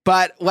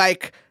 But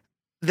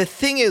the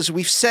thing is,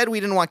 we've said we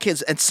didn't want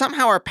kids, and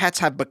somehow our pets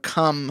have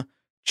become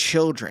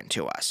children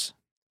to us.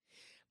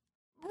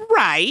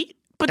 Right.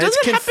 But it's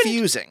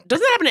confusing.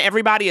 Doesn't that happen to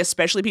everybody,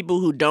 especially people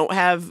who don't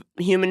have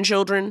human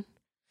children?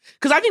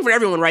 Because I think for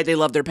everyone, right, they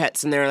love their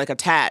pets and they're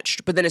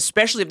attached. But then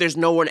especially if there's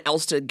no one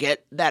else to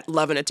get that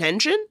love and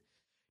attention,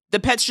 the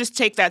pets just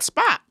take that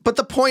spot. But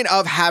the point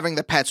of having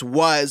the pets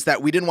was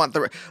that we didn't want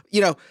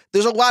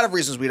there's a lot of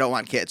reasons we don't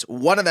want kids.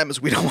 One of them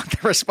is we don't want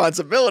the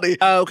responsibility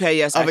of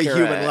a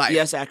human life.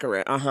 Yes,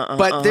 accurate.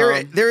 But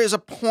there is a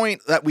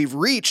point that we've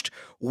reached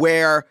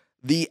where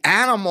the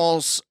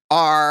animals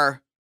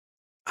are...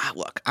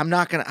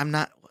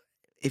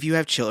 if you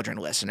have children,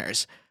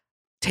 listeners,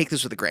 take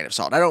this with a grain of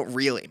salt. I don't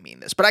really mean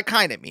this, but I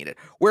kind of mean it.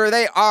 Where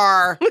they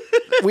are,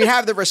 we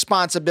have the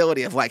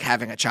responsibility of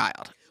having a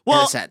child. Well,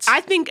 in a sense. I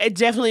think it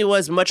definitely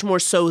was much more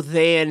so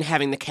than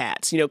having the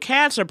cats.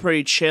 Cats are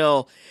pretty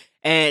chill.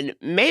 And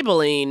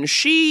Maybelline,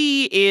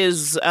 she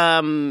is,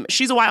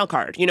 she's a wild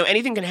card.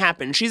 Anything can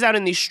happen. She's out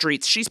in these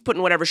streets. She's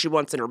putting whatever she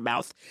wants in her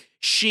mouth.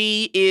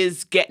 She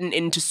is getting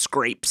into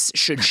scrapes,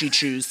 should she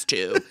choose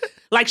to.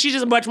 Like, she's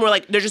just much more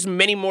like, there's just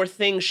many more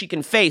things she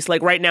can face.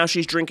 Like, right now,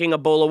 she's drinking a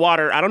bowl of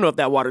water. I don't know if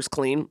that water's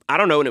clean. I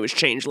don't know when it was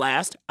changed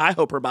last. I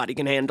hope her body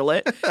can handle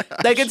it.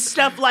 Like, it's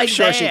stuff like I'm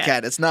sure that. she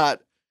can. It's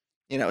not,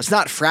 it's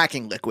not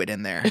fracking liquid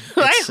in there.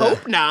 I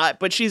hope not,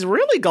 but she's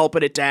really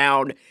gulping it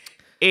down.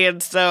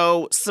 And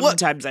so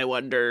sometimes I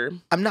wonder.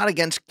 I'm not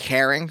against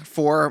caring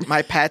for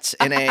my pets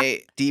in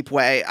a deep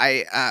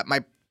way.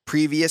 My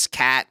previous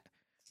cat,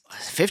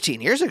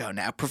 15 years ago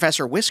now,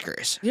 Professor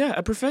Whiskers. Yeah,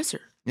 a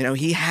professor.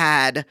 He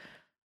had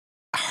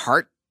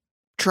heart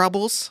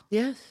troubles.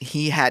 Yes.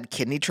 He had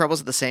kidney troubles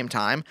at the same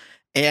time.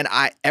 And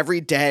every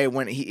day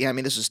when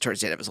this was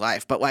towards the end of his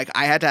life, but like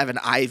I had to have an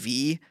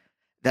IV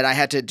that I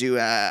had to do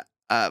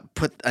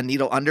put a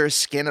needle under his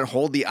skin and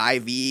hold the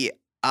IV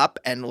up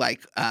and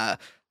like, I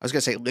was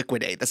going to say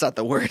liquidate. That's not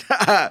the word.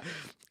 I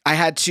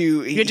had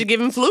to. You had to give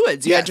him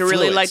fluids. You had to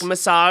really like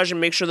massage and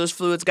make sure those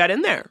fluids got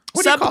in there.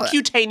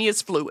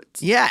 Subcutaneous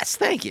fluids. Yes.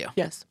 Thank you.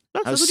 Yes.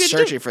 I was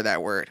searching for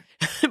that word.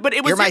 But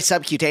it was. You're my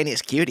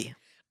subcutaneous cutie.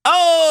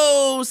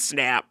 Oh,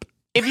 snap.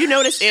 If you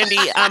notice, Andy,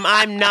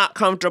 I'm not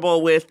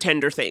comfortable with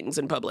tender things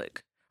in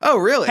public. Oh,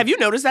 really? Have you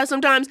noticed that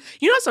sometimes?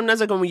 Sometimes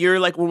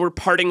like when we're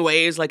parting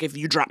ways, like if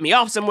you drop me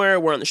off somewhere,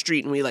 we're on the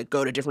street and we like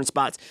go to different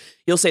spots,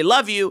 you'll say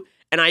love you,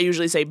 and I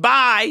usually say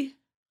bye.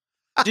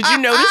 Did you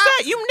notice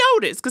that? You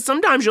notice, because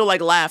sometimes you'll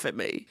like laugh at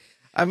me.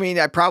 I mean,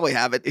 I probably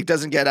have it. It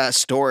doesn't get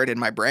stored in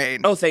my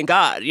brain. Oh, thank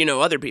God.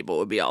 Other people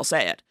would be all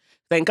sad.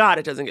 Thank God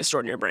it doesn't get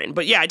stored in your brain.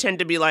 But yeah, I tend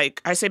to be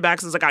like, I say back,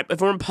 because like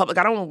if we're in public,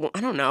 I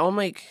don't know. I'm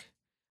like, I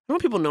don't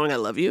want people knowing I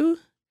love you.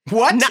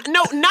 What? Not in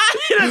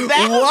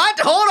that. What?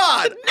 Hold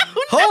on.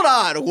 Hold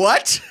on.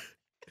 What?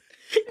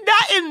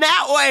 Not in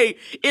that way.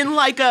 In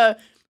like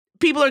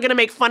people are going to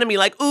make fun of me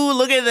like, ooh,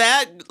 look at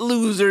that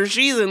loser.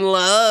 She's in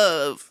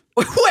love.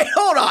 Wait,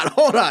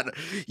 hold on.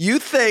 You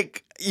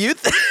think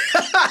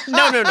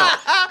No.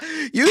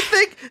 You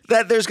think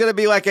that there's going to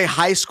be like a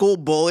high school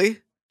bully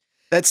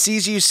that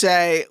sees you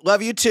say,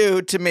 love you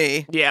too, to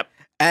me. Yep.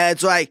 And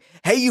it's like,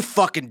 hey, you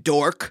fucking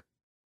dork.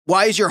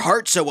 Why is your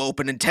heart so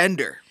open and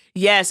tender?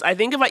 Yes, I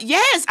think in a way,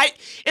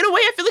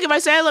 I feel like if I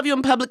say I love you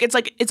in public, it's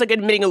like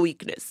admitting a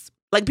weakness.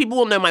 Like, people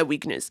will know my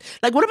weakness.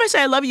 Like, what if I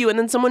say I love you and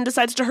then someone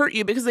decides to hurt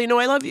you because they know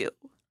I love you?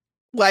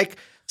 Like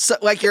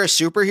you're a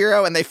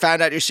superhero and they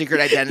found out your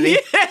secret identity.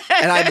 Yes.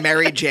 And I'm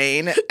Mary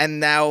Jane and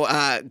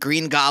now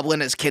Green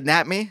Goblin has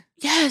kidnapped me.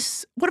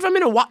 Yes. What if I'm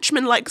in a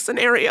Watchmen-like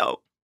scenario?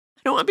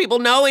 I don't want people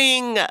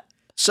knowing.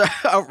 So,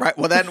 right.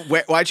 Well, then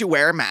why'd you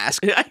wear a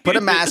mask? Put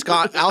a mask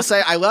on. I'll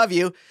say, I love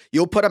you.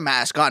 You'll put a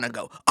mask on and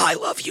go, I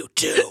love you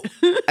too.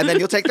 And then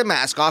you'll take the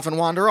mask off and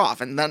wander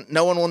off. And then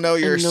no one will know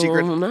your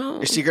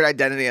secret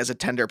identity as a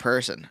tender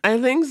person.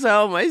 I think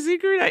so.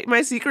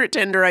 My secret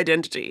tender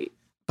identity.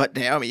 But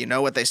Naomi, you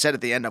know what they said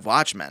at the end of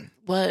Watchmen?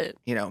 What?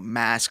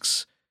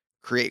 Masks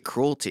create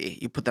cruelty.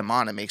 You put them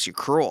on, it makes you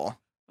cruel,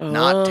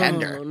 not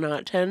tender.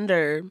 Not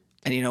tender.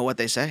 And you know what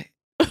they say?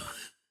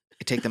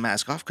 You take the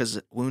mask off because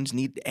wounds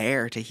need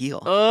air to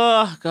heal.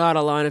 Oh, God,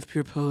 a line of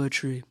pure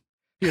poetry.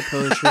 Pure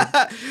poetry.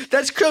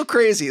 That's so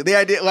crazy. The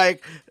idea,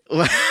 like,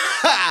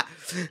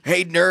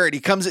 hey, nerd, he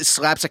comes and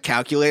slaps a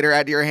calculator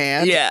out of your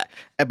hand. Yeah.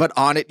 But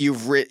on it,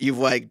 you've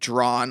like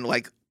drawn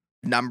like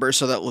numbers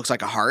so that it looks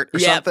like a heart or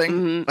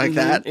something like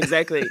that.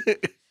 Exactly.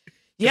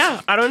 Yeah,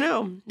 I don't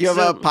know. You have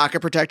a pocket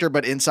protector,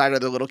 but inside are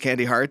the little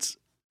candy hearts.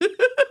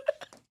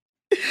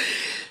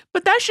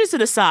 But that's just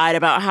an aside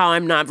about how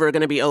I'm not very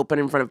going to be open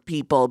in front of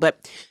people.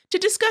 But to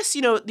discuss,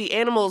 the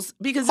animals,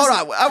 because... Hold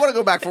on. I want to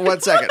go back for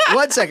 1 second.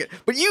 1 second.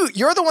 But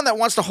you're the one that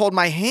wants to hold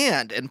my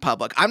hand in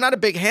public. I'm not a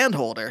big hand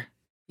holder.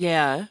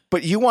 Yeah.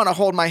 But you want to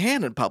hold my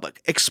hand in public.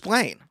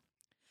 Explain.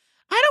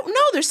 I don't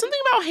know. There's something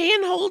about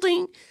hand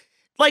holding.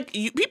 Like,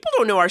 people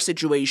don't know our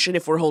situation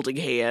if we're holding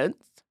hands.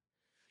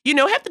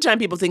 Half the time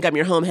people think I'm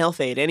your home health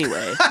aide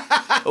anyway.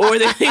 or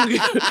they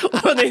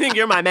think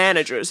you're my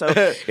manager. So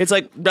it's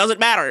like,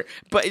 doesn't matter.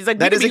 But it's like,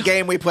 that is a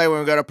game we play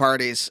when we go to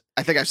parties.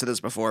 I think I've said this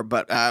before,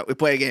 but we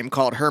play a game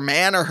called Her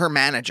Man or Her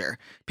Manager.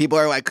 People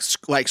are like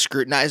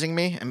scrutinizing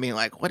me and being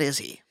like, what is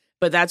he?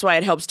 But that's why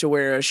it helps to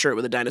wear a shirt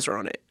with a dinosaur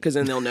on it, because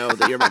then they'll know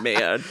that you're my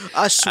man.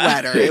 A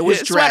sweater. It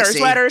was dressy.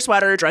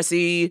 Sweater,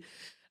 dressy.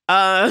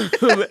 But...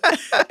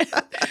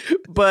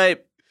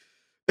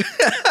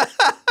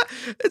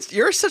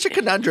 You're such a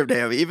conundrum,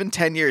 Naomi. Even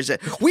 10 years in.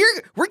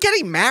 We're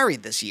getting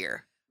married this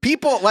year.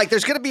 People, like,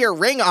 there's going to be a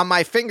ring on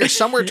my finger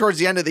somewhere towards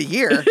the end of the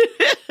year.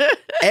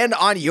 And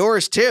on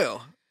yours, too.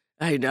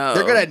 I know.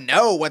 They're going to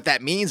know what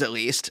that means, at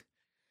least.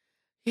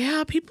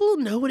 Yeah, people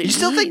know what it means. You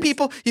still think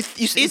people... You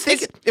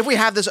think if we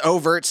have this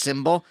overt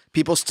symbol,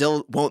 people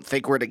still won't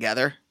think we're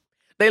together?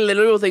 They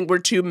literally will think we're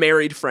two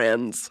married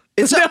friends.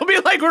 They'll be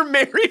like, we're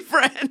married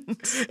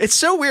friends. It's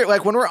so weird.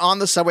 Like, when we're on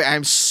the subway,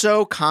 I'm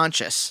so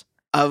conscious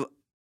of,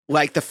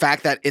 like, the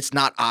fact that it's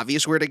not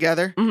obvious we're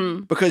together.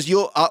 Mm-hmm. Because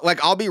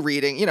I'll be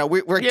reading,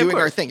 we're doing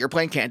our thing. You're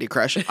playing Candy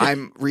Crush.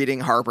 I'm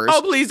reading Harper's.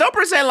 Oh, please, don't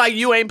pretend like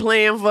you ain't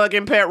playing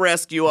fucking Pet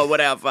Rescue or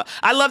whatever.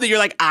 I love that you're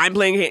like, I'm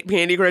playing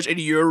Candy Crush and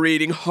you're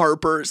reading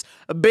Harper's.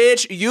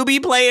 Bitch, you be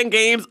playing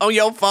games on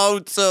your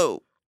phone,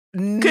 too.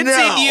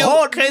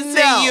 No.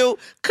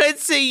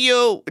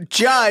 Continue.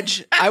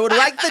 Judge, I would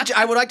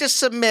like to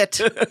submit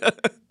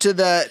to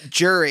the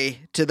jury,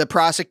 to the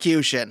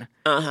prosecution,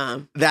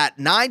 that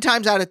 9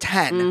 times out of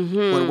 10,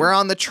 when we're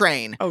on the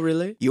train, Oh,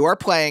 really? you are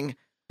playing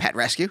Pet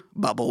Rescue,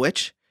 Bubble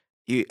Witch,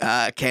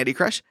 Candy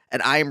Crush,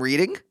 and I am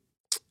reading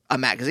a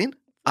magazine.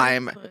 I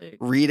am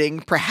reading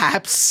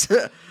perhaps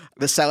The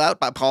Sellout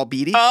by Paul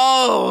Beatty.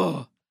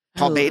 Oh.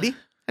 Paul Beatty? How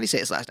do you say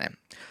his last name?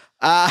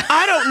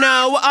 I don't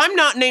know. I'm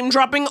not name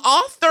dropping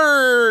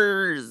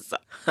authors.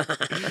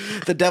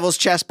 The Devil's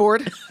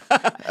Chessboard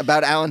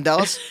about Alan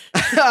Dulles.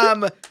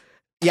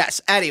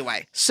 Yes,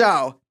 anyway.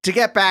 So, to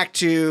get back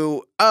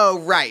to,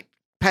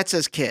 pets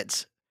as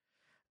kids.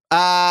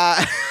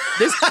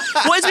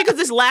 It's because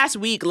this last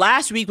week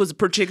was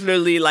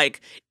particularly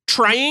like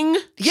trying,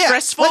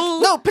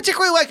 stressful.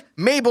 Particularly like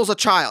Mabel's a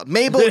child.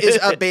 Mabel is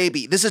a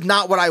baby. This is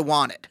not what I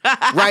wanted,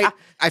 right?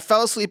 I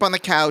fell asleep on the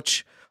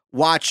couch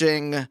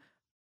watching,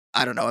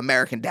 I don't know,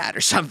 American Dad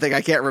or something.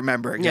 I can't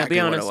remember exactly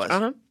what it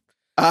was.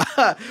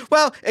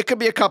 Well, it could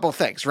be a couple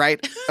things,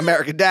 right?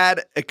 American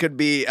Dad. It could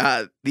be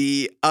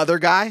the other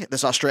guy,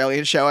 this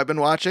Australian show I've been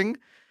watching.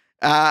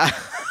 There's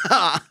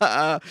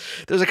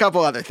a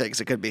couple other things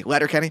it could be.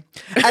 Letterkenny.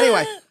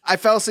 Anyway, I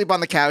fell asleep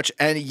on the couch,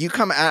 and you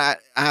come out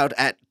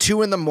at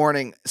 2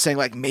 a.m. saying,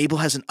 like, Mabel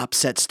has an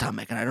upset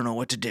stomach, and I don't know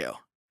what to do.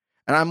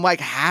 And I'm, like,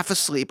 half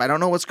asleep. I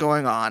don't know what's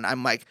going on.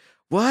 I'm like,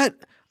 what?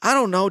 I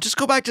don't know. Just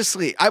go back to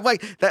sleep. I'm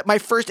like, that my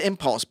first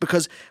impulse,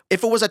 because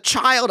if it was a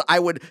child, I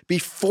would be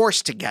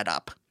forced to get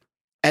up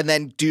and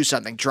then do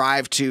something,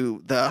 drive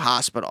to the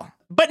hospital.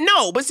 But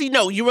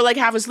you were like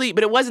half asleep,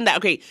 but it wasn't that.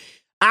 Okay,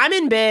 I'm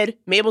in bed.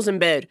 Mabel's in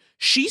bed.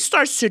 She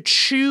starts to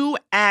chew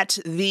at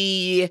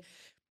the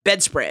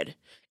bedspread.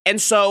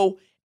 And so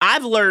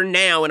I've learned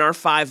now in our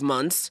 5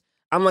 months,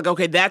 I'm like,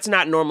 okay, that's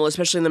not normal,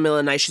 especially in the middle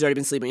of the night. She's already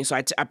been sleeping. So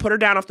I put her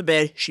down off the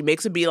bed. She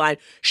makes a beeline.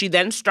 She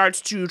then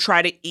starts to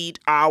try to eat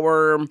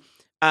our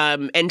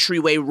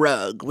entryway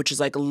rug, which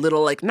is like a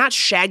little, like, not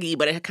shaggy,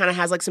 but it kind of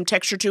has like some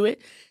texture to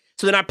it.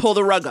 So then I pull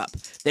the rug up.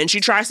 Then she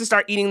tries to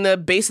start eating the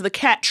base of the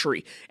cat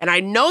tree. And I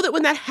know that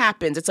when that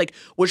happens, it's like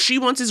what she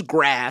wants is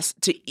grass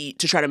to eat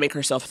to try to make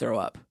herself throw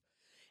up.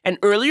 And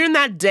earlier in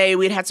that day,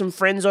 we'd had some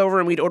friends over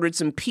and we'd ordered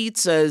some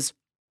pizzas.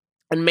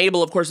 And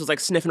Mabel, of course, was like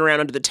sniffing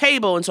around under the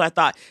table. And so I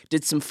thought,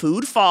 did some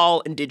food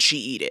fall and did she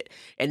eat it?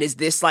 And is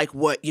this like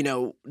what,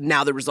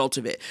 now the result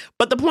of it?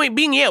 But the point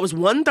being, it was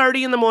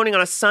 1:30 in the morning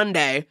on a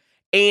Sunday.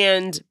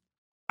 And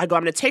I go,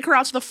 I'm going to take her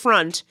out to the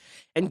front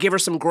and give her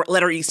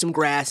let her eat some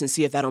grass and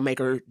see if that'll make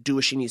her do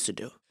what she needs to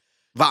do.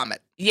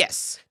 Vomit.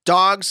 Yes.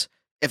 Dogs,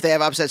 if they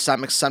have upset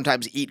stomachs,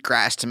 sometimes eat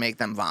grass to make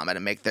them vomit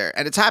and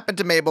and it's happened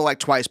to Mabel like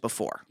twice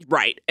before.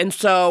 Right. And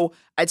so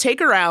I take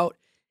her out.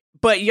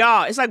 But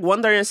y'all, it's like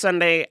 1:30 on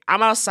Sunday.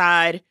 I'm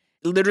outside,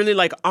 literally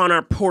like on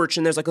our porch,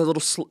 and there's like a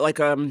little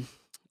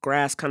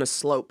grass kind of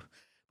slope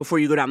before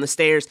you go down the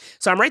stairs.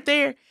 So I'm right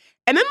there,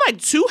 and then like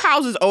 2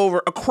 houses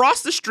over,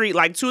 across the street,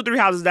 like 2 or 3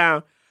 houses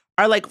down,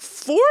 are like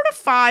 4 to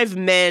 5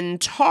 men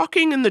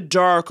talking in the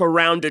dark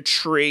around a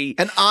tree.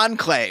 An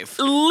enclave.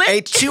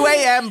 A 2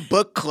 a.m.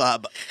 book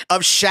club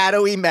of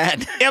shadowy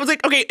men. I was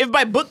like, okay, if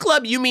by book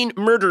club you mean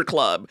murder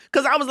club.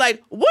 Because I was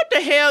like, what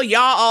the hell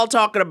y'all all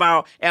talking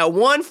about at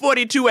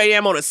 1:42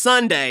 a.m. on a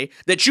Sunday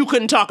that you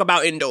couldn't talk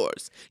about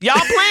indoors? Y'all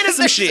planning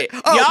some shit.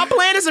 Y'all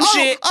planning some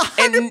shit.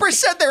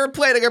 100% they were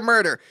planning a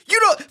murder.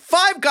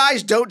 5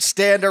 guys don't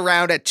stand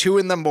around at 2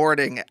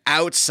 a.m.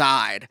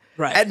 outside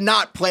and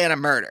not plan a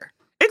murder.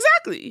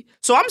 Exactly.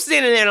 So I'm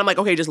standing there and I'm like,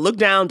 okay, just look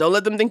down. Don't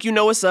let them think you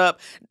know what's up.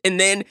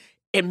 And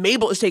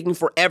Mabel is taking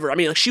forever. I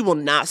mean, like, she will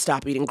not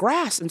stop eating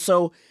grass. And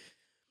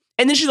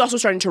then she's also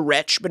starting to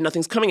retch, but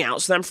nothing's coming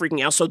out. So I'm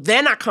freaking out. So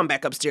then I come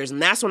back upstairs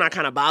and that's when I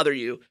kind of bother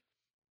you.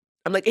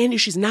 I'm like, Andy,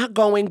 she's not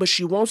going, but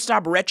she won't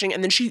stop retching.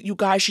 And then she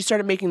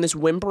started making this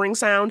whimpering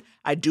sound.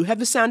 I do have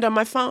the sound on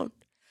my phone.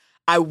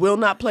 I will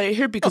not play it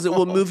here because it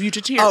will move you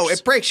to tears. Oh,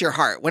 it breaks your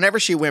heart. Whenever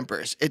she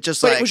whimpers, it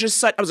just But it was just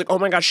such, I was like, oh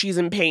my gosh, she's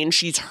in pain.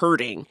 She's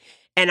hurting.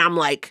 And I'm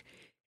like,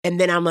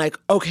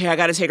 okay, I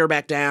got to take her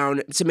back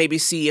down to maybe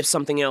see if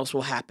something else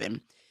will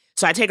happen.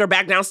 So I take her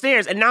back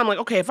downstairs, and now I'm like,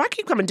 okay, if I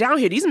keep coming down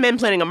here, these men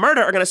planning a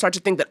murder are going to start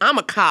to think that I'm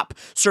a cop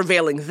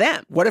surveilling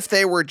them. What if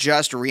they were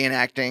just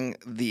reenacting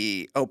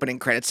the opening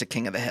credits to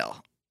King of the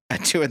Hill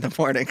at 2 a.m?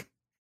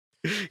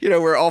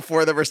 Where all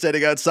 4 of them are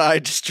standing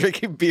outside just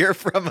drinking beer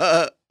from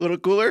a little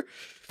cooler?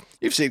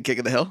 You've seen King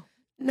of the Hill?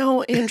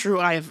 No, Andrew,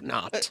 I have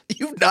not.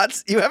 You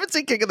haven't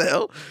seen King of the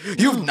Hill?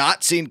 You've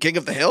not seen King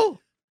of the Hill?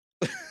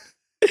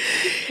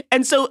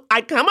 And so I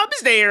come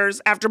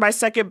upstairs after my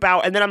second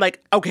bout, and then I'm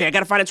like, okay, I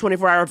got to find a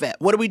 24-hour vet.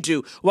 What do we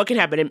do? What can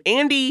happen? And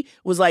Andy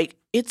was like,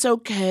 it's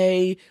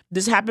okay.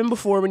 This happened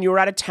before when you were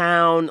out of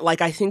town. Like,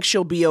 I think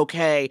she'll be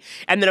okay.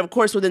 And then, of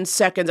course, within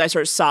seconds, I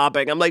start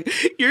sobbing. I'm like,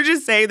 you're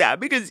just saying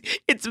that because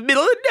it's the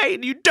middle of the night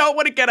and you don't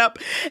want to get up.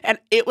 And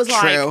it was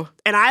True.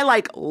 And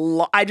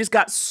I just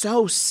got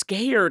so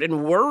scared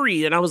and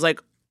worried. And I was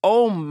like,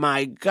 oh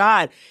my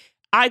God.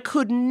 I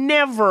could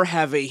never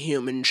have a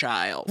human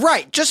child.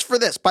 Right. Just for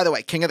this. By the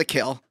way, King of the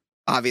Kill.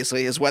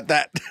 obviously, is what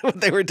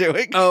they were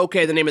doing. Oh,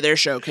 okay, the name of their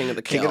show, King of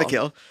the Kill. King of the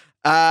Kill.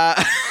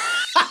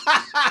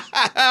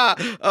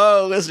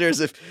 Oh, listeners,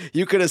 if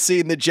you could have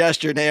seen the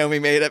gesture Naomi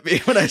made at me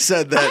when I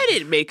said that. I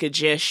didn't make a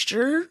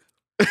gesture.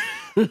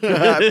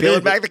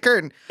 Peeling back the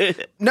curtain.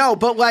 No,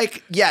 but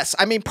like, yes.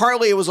 I mean,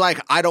 partly it was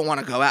like, I don't want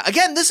to go out.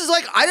 Again, this is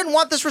like, I didn't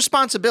want this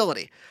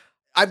responsibility.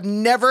 I've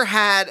never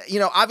had,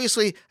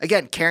 obviously,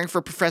 again, caring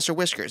for Professor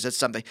Whiskers. That's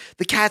something.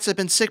 The cats have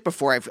been sick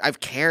before.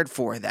 I've cared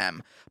for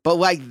them. But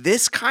like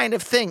this kind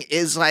of thing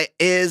is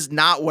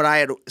not what I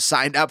had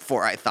signed up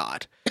for, I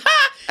thought.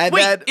 And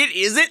Wait, then, it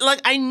isn't?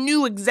 Like, I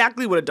knew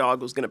exactly what a dog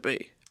was going to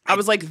be. I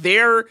was like,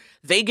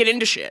 they get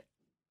into shit.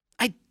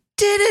 I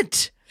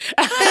didn't.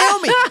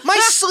 Naomi, my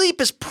sleep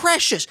is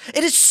precious.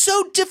 It is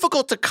so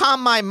difficult to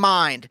calm my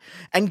mind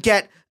and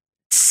get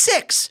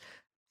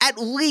at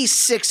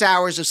least 6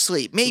 hours of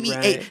sleep, maybe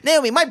 8.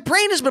 Naomi, my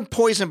brain has been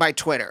poisoned by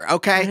Twitter,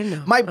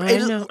 okay?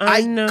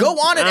 I know. Go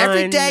on it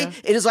every day.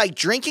 It is like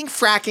drinking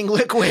fracking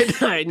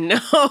liquid. I know.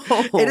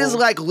 It is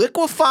like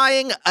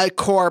liquefying a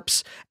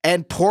corpse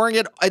and pouring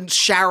it and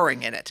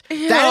showering in it.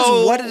 Ew. That is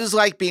what it is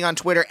like being on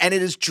Twitter, and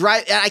it is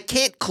dry. And I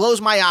can't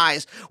close my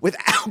eyes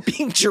without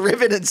being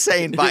driven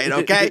insane by it,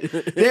 okay?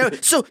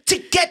 So to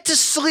get to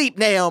sleep,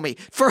 Naomi,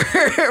 for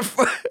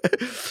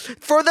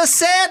the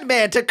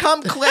Sandman to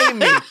come claim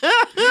me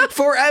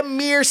for a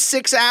mere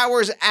 6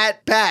 hours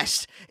at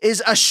best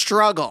is a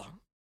struggle.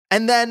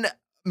 And then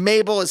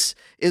Mabel is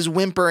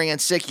whimpering and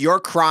sick. You're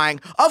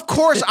crying. Of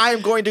course I am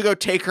going to go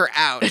take her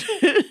out.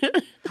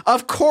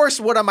 Of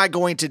course, what am I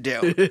going to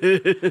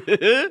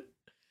do?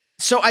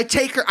 So I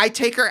take her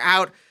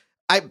out.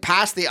 I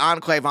pass the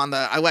Enclave on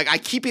I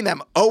keeping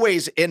them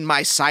always in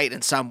my sight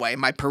in some way,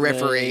 my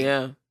periphery.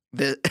 Yeah.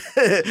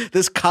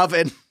 This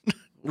coven.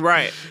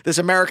 Right. This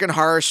American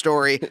Horror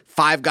Story,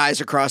 5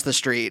 guys across the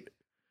street.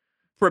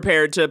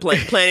 Prepared to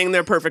planning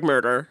their perfect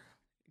murder.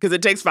 Because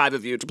it takes 5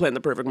 of you to plan the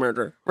perfect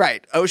murder.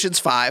 Right. Ocean's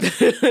 5.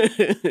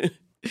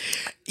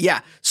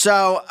 Yeah.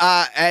 So,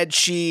 and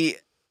she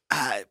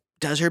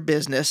does her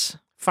business.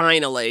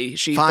 Finally.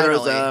 She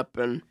throws up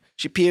and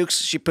she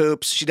pukes, she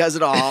poops, she does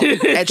it all.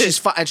 And she's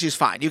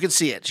fine. You can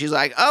see it. She's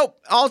like, oh,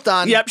 all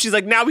done. Yep. She's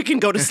like, now we can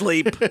go to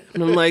sleep.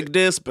 And I'm like,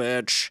 this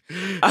bitch.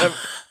 Of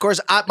course,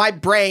 my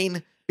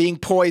brain being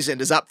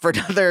poisoned is up for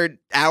another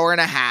hour and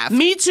a half.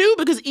 Me too,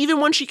 because even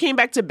when she came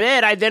back to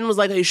bed, I then was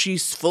like, is she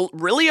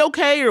really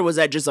okay? Or was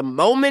that just a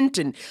moment?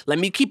 And let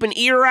me keep an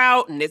ear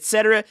out and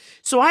etc.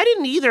 So I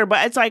didn't either,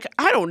 but it's like,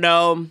 I don't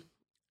know.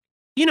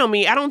 You know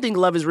me, I don't think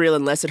love is real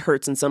unless it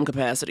hurts in some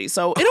capacity.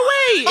 So in a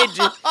way, it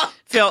just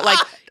felt like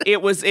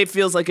it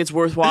feels like it's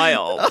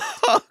worthwhile.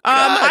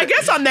 I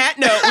guess on that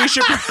note, we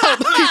should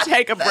probably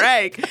take a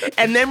break.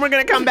 And then we're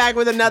going to come back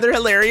with another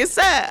hilarious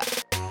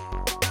set.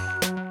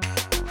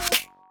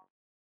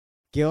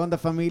 ¿Qué onda,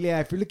 familia?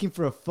 If you're looking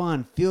for a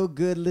fun,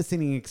 feel-good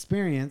listening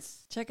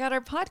experience, check out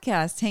our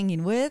podcast,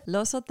 Hanging with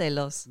Los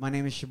Otelos. My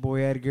name is your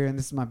boy Edgar, and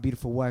this is my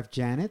beautiful wife,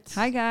 Janet.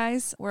 Hi,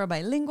 guys. We're a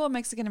bilingual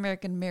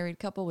Mexican-American married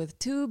couple with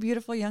 2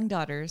 beautiful young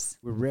daughters.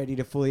 We're ready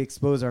to fully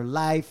expose our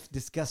life,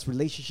 discuss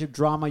relationship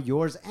drama,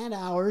 yours and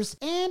ours,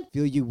 and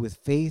fill you with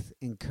faith,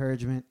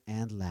 encouragement,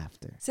 and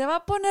laughter. Se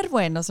va a poner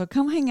bueno, so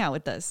come hang out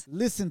with us.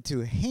 Listen to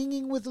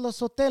Hanging with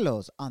Los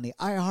Otelos on the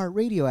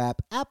iHeartRadio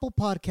app, Apple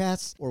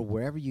Podcasts, or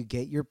wherever you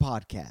get your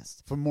podcasts.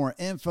 For more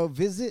info,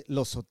 visit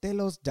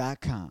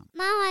losotelos.com.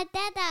 Mama,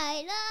 Dad,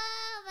 I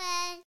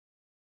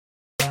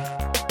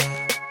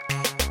love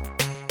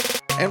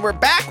it. And we're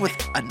back with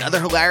another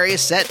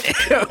hilarious set.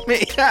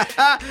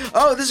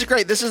 Oh, this is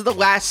great. This is the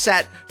last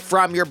set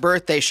from your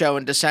birthday show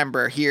in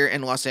December here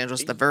in Los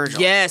Angeles, the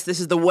Virgil. Yes, this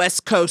is the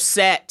West Coast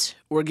set.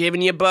 We're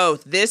giving you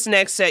both. This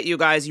next set, you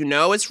guys,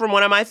 is from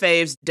one of my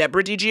faves,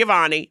 Debra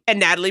DiGiovanni and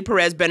Natalie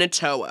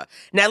Perez-Benitoa.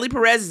 Natalie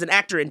Perez is an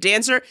actor and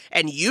dancer,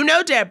 and you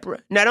know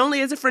Debra, not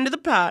only as a friend of the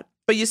pod,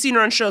 but you've seen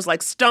her on shows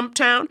like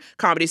Stumptown,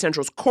 Comedy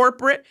Central's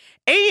Corporate,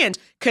 and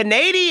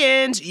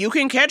Canadians. You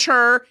can catch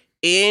her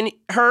in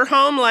her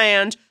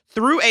homeland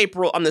through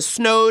April on the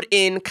Snowed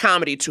In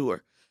Comedy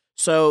Tour.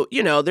 So,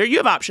 there you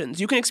have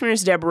options. You can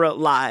experience Debra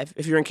live.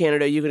 If you're in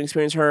Canada, you can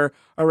experience her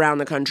around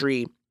the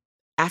country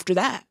after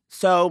that.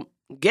 So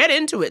get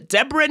into it.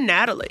 Debra and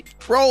Natalie.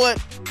 Roll it.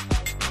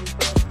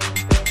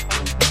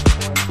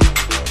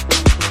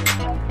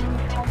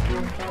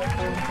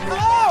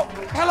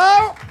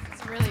 Hello.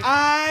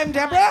 I'm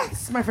Debra.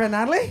 This is my friend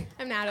Natalie.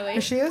 I'm Natalie.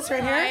 Here she is,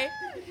 right here.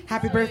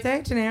 Happy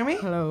birthday to Naomi.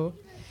 Hello.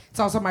 It's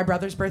also my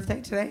brother's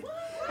birthday today.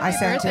 Happy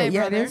birthday,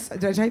 yeah, brother. it is.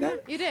 Did I tell you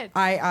that? You did.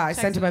 I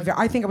sent him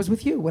I think I was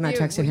with you when I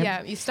texted him.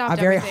 Yeah, you stopped a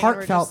very everything and were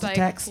heartfelt just like,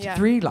 text. yeah.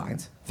 3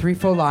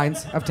 full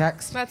lines of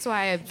text. That's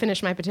why I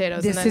finished my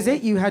potatoes. This and then, is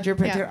it. You had your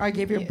potato. Yeah. I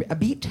gave you a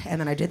beat,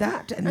 and then I did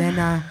that, and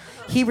then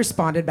he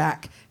responded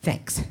back,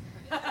 "Thanks."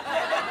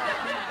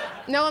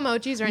 No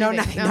emojis or anything. No,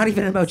 nothing. Not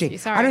even an emoji.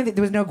 Sorry. I don't think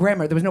there was no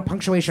grammar. There was no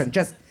punctuation.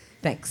 Just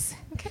thanks.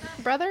 Okay,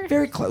 brother.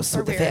 Very close Or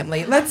with the weird.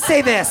 family. Let's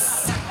say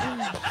this.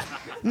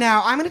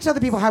 Now, I'm going to tell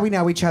the people how we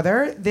know each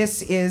other.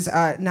 This is,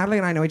 Natalie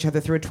and I know each other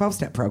through a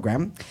 12-step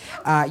program.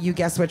 You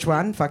guess which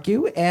one, fuck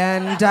you.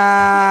 And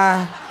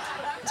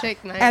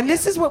Take my. And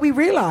this is what we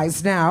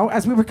realized now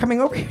as we were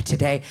coming over here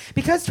today.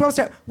 Because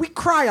 12-step, we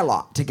cry a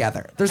lot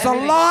together. There's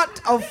Everything. a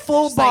lot of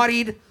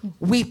full-bodied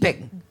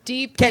weeping.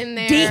 Deep Get in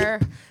there.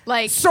 deep,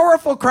 Like,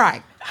 sorrowful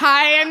crying.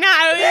 hi, I'm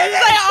Natalie. It's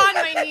like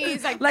on my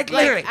knees. Like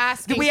literally.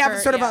 asking We have for-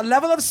 sort of yeah. a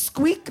level of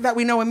squeak that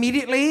we know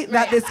immediately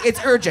that it's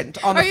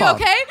urgent on Are the you phone.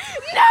 okay?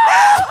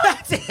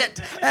 That's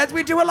it. As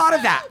we do a lot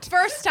of that.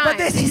 First time. But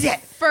this is it.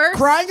 First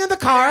Crying in the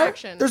car.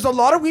 interaction. There's a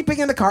lot of weeping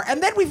in the car.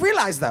 And then we've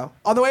realized, though,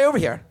 on the way over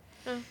here,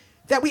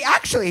 that we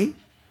actually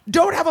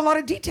don't have a lot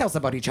of details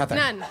about each other.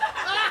 None.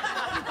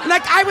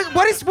 Like,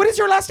 what is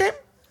your last name?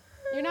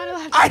 You're not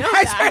allowed to know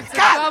that. swear It's to a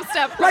God.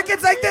 12-step. Like,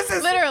 it's like this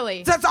is.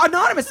 Literally. That's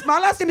anonymous. My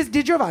last name is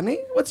DiGiovanni.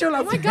 What's your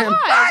last Oh my name? God.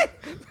 Hi.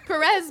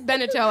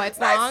 Perez-Benitoa. It's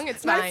long.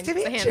 It's fine. Nice to It's a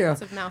meet handful. you.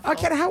 It's a mouthful.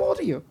 Okay, how old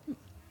are you?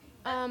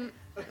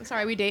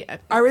 Sorry, we date.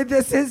 I read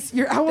this is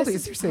your. How old This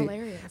is your is seat?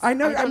 hilarious. I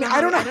know. I mean,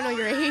 I don't know. I don't know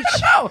your age.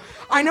 No,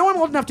 I know I'm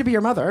old enough to be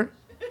your mother.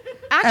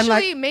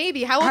 Actually, like,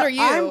 maybe. How old are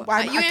you?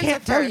 I You answer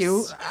can't tell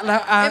you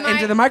first.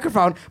 into the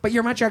microphone, but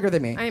you're much younger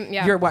than me.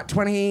 Yeah. You're what,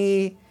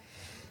 20?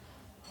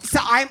 So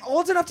I'm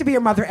old enough to be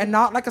your mother, and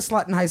not like a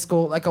slut in high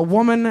school, like a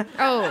woman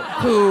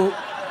who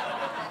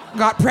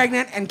got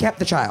pregnant and kept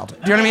the child. Do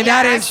you know what I mean?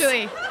 Yeah, That is.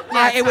 actually.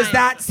 Yeah, it's it was fine.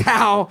 that's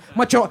how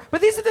much old. But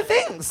these are the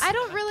things. I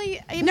don't really.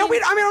 I No,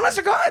 mean, I mean, unless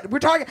you're good. We're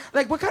talking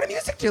like, what kind of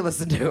music do you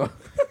listen to?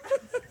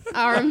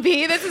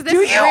 R&B. This is Do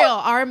real. you?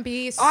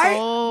 R&B,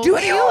 soul. Do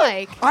What do you you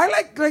like? I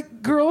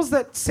like girls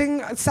that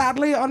sing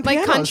sadly on Like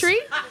pianos. country?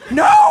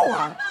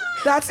 No,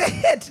 that's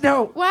it.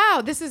 No.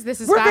 Wow, this is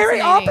We're very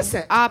fascinating.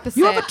 opposite. Opposite.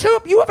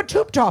 You have a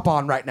tube top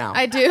on right now.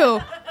 I do.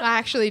 I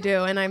actually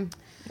do, and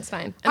it's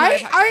fine. And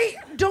I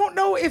don't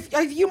know if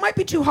you might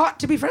be too hot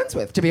to be friends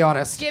with, to be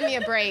honest. give me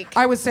a break.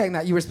 I was saying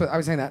that I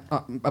was saying that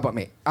about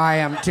me. I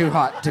am too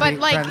hot to But be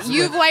like, friends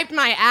you've with. wiped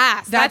my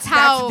ass. That's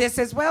how. this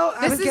is well.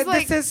 This is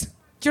like- this is.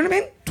 Do you know what I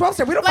mean? 12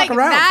 step. We don't like fuck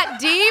around. that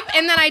deep,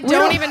 and then I We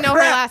don't even know her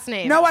crap. last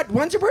name. No, what?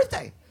 When's your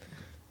birthday?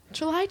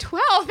 July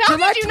 12th. How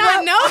July did you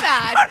not 12th? know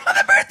that?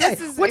 Another birthday.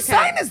 This is- What okay.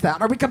 sign is that?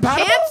 Are we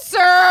compatible? Cancer.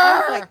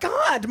 Oh my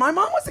God, my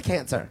mom was a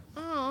Cancer.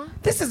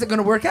 This isn't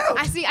gonna work out.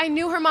 I see. I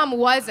knew her mom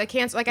was a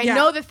Cancer. Like I Yeah.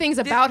 know the things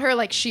about her.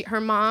 Like her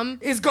mom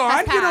Is gone.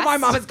 has You know my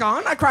passed. mom is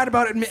gone. I cried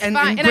about it in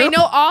Fine. And I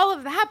know all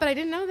of that, but I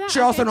didn't know that.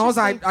 She also Okay, knows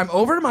interesting. I'm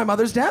over my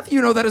mother's death.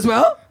 You know that as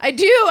well. I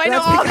do. I know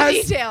That's all the because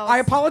details. I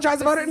apologize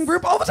about it in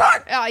group all the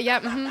time. Yeah.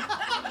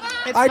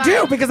 It's I fine.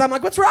 do because I'm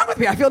like, what's wrong with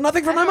me? I feel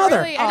nothing for my don't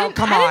mother. really- I Oh, didn't-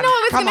 come I on. didn't know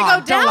it was Come gonna on.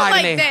 go Don't down lie to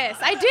like me. this.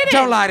 I didn't.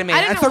 Don't lie to me. I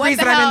didn't That's know the what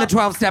reason the I'm in hell- the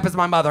 12 step is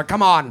my mother.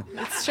 Come on.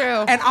 It's true.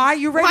 And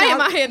you right Why now.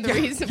 am I in the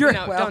reason? You're,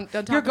 No, well, don't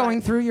talk You're about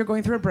going through. You're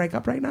going through a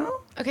breakup right now.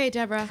 Okay,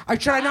 Debra.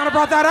 Should I not have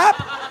brought that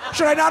up?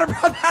 Should I not have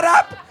brought that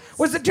up?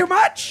 Was it too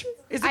much?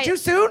 Is it too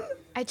soon?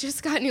 I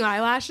just got new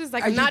eyelashes.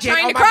 Like Oh, I'm you not did?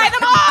 trying Oh to my cry God.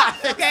 them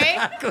off. Okay.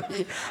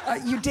 Exactly.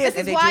 You did. This and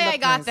is they why do I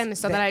look got nice. them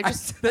so that I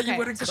just. that you okay.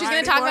 wouldn't So cry she's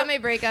gonna talk anymore? about my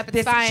breakup. It's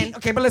This- fine.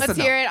 okay, but listen. Let's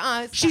though. hear it.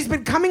 It's She's fine.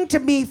 been coming to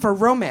me for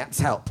romance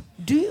help.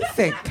 Do you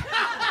think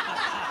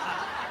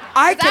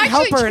I can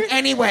help actually her in true.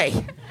 any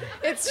way?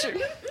 It's true.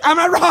 Am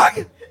I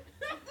wrong?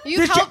 You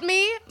Did you- helped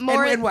me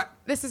more. in what?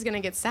 This is gonna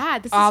get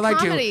sad. This All is I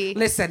comedy. do.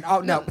 Listen. Oh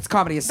no, it's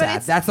comedy is But sad.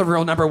 it's- That's the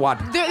rule number one.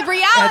 The reality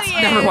That's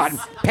is number one.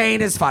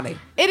 Pain is funny.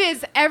 It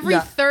is every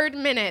Yeah. third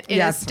minute. It is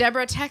Yes.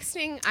 Debra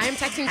texting. I am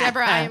texting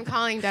Debra. I am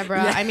calling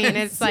Debra. Yes. I mean,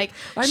 it's like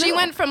I she know.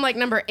 went from like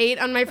number 8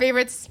 on my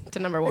favorites to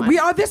number 1. We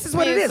are. This is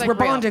what I it mean, is. it's, We're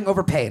like, real. bonding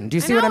over pain. Do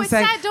you I see what know, I'm it's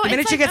saying? sad. Don't- The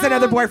minute it's she like, gets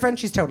another boyfriend,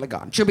 she's totally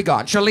gone. She'll be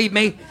gone. She'll leave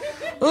me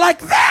like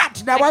that.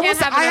 Now I will can't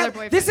say, have another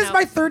boyfriend, this is no.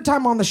 my third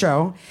time on the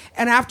show,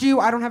 and after you,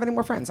 I don't have any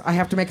more friends. I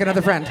have to make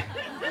another friend.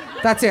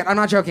 That's it. I'm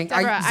not joking.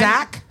 Debra, I'm-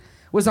 Zach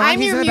was on. I'm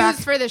He's your in the back.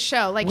 muse for the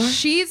show. Like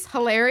she's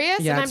hilarious,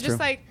 Yeah, and I'm it's just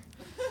true. like,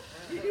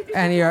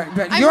 And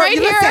but I'm you're, right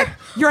you here. listen,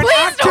 you're an Please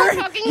actor. don't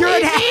fucking You're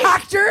an leave me.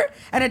 actor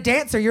and a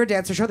dancer. You're a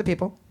dancer. Show the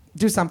people.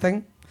 Do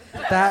something.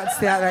 That's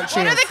the she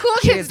What are is. the cool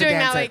She kids is the doing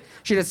now, dancer. like-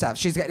 She does stuff.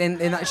 She's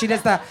she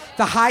does the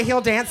high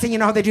heel dancing. You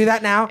know how they do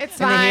that now? it's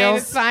in the fine.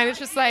 heels? It's fine. It's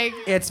just like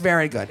It's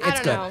very good. I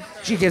It's don't good. know.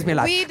 She gives me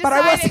life. we But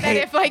I will decided that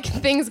say, if like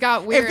things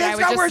got weird, if things I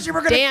would got just worse, you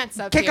were gonna dance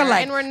up kick here, a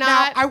leg. and we're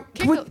Now,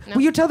 not.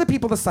 will you tell the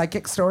people the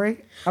psychic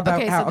story about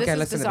Okay, how? so this okay, is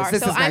listen bizarre. to this.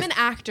 This so is I'm nice. an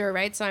actor,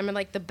 right? So I'm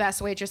like the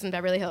best waitress in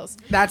Beverly Hills.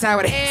 That's how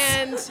it is.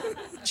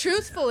 And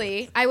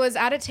truthfully, I was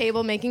at a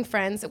table making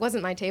friends. It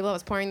wasn't my table. I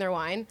was pouring their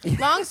wine.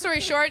 Long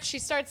story short, she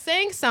starts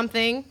saying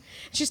something.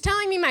 She's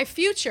telling me my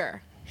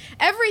future.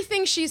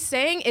 Everything she's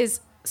saying is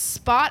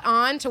spot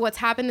on to what's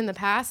happened in the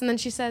past. And then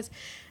she says,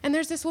 and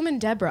there's this woman,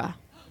 Debra.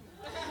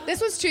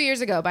 This was 2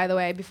 years ago, by the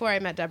way, before I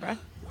met Debra.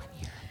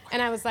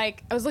 And I was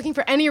like, I was looking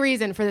for any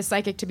reason for the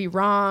psychic to be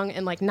wrong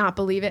and like not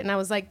believe it. And I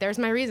was like, there's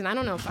my reason. I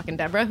don't know fucking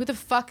Debra. Who the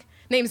fuck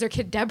names their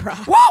kid Debra?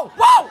 Whoa!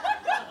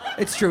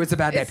 It's true. It's a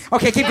bad name.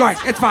 Okay, keep going.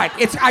 It's fine.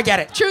 I get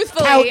it.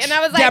 Truthfully, Couch, and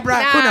I was like,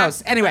 Deborah. nah, Who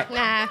knows? Anyway.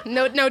 Nah,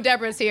 no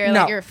Deborah's here.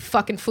 No. Like you're a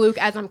fucking fluke.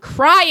 As I'm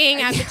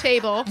crying at the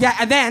table. Yeah,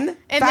 and then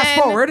And fast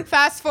then,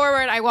 Fast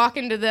forward. I walk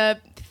into the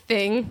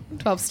thing,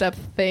 12-step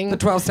thing. the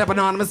 12-step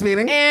anonymous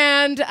meeting.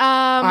 And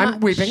I'm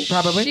weeping,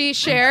 probably. She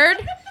shared.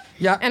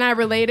 Yeah. And I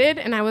related,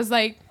 and I was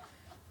like,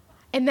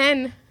 and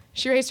then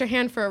she raised her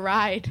hand for a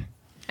ride.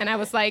 And I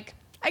was like,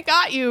 I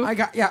got you. From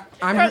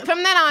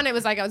then on, it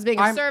was like I was being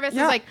of service.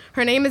 yeah. It was like,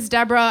 her name is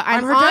Debra.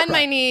 I'm her on Debra.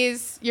 my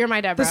knees. You're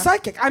my Debra. The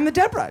psychic. I'm the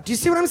Debra. Do you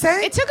see what I'm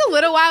saying? It took a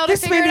little while This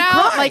to figure made it me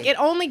out. cry. Like, it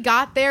only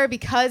got there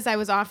because I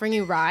was offering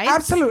you rides.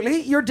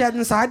 Absolutely. You're dead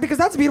inside because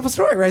that's a beautiful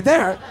story right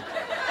there.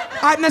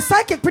 I'm the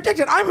psychic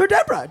predicted. I'm her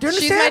Debra. Do you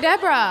understand? She's my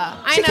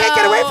Debra. She can't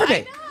get away from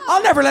me.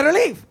 I'll never let her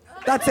leave.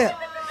 That's it.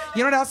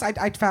 You know what else?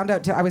 I found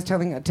out, I was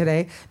telling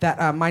today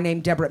that my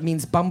name, Debra,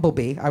 means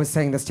bumblebee. I was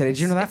saying this today. Did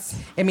you know that?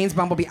 It means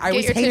bumblebee. I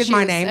always your hated my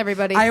tissues, name.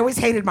 everybody. I always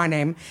hated my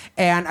name.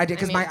 And I did,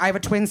 because I have a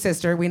twin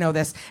sister, we know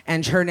this,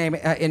 and her name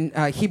in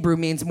Hebrew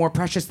means more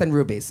precious than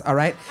rubies, all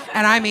right?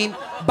 And I mean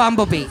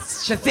bumblebee.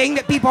 The thing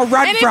that people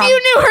run And if from you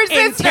knew her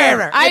in sister,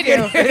 terror. I If you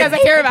do, knew- because I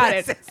hear about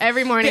it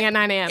every morning at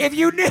 9 a.m. If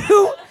you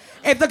knew...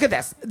 look at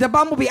this. The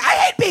bumblebee. I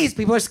hate bees.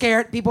 People are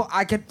scared.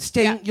 I could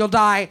sting. Yeah. You'll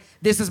die.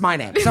 This is my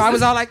name. So I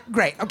was all like,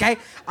 great, okay.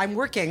 I'm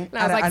working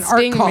at like, an sting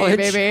art me, college.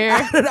 baby.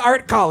 At an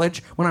art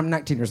college when I'm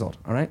 19 years old,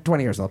 all right?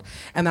 20 years old.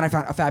 And then I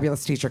found a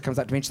fabulous teacher comes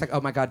up to me and she's like,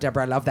 oh my God,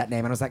 Debra, I love that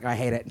name. And I was like, I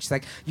hate it. And she's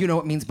like, you know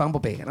what means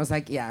bumblebee? And I was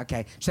like, yeah,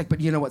 okay. She's like, but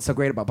you know what's so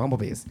great about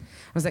bumblebees? I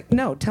was like,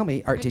 no, tell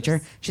me, art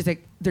teacher. She's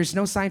like, there's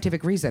no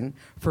scientific reason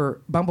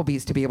for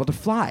bumblebees to be able to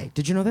fly.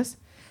 Did you know this?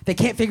 They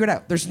can't figure it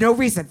out. There's no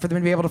reason for them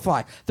to be able to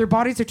fly. Their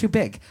bodies are too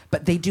big,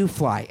 but they do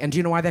fly. And do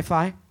you know why they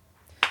fly?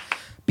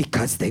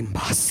 Because they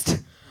must.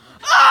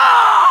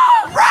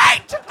 Oh,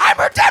 right! I'm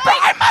her Debra.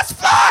 I must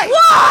fly.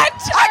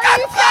 What I are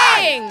gotta you fly.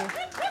 saying?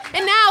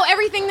 And now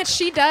everything that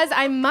she does,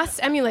 I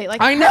must emulate.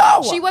 Like, I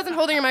know. She wasn't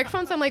holding her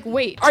microphone, so I'm like,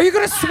 wait. Are you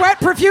gonna sweat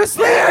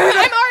profusely?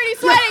 I'm already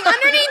sweating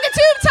underneath the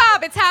tube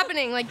top. It's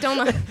happening. Like, don't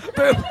look.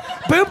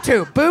 Boob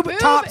tube. Boob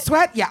top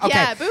sweat. Yeah. Okay.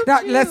 Yeah, boob now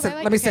tube. listen. I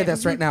like Let me it. say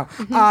this right now.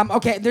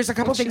 Okay. There's a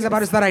couple things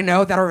about us that I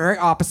know that are very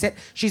opposite.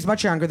 She's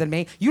much younger than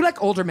me. You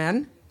like older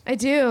men. I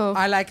do.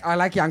 I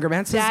like younger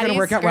men, so this is Daddies, gonna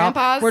work out well.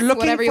 grandpas, We're looking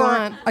whatever you for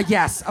want.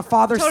 a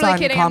father-son Totally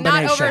kidding.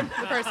 combination. I'm not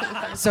over the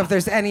person. So if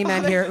there's any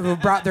men here who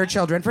brought their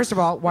children, first of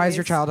all, why is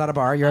your child at a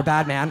bar? You're a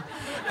bad man.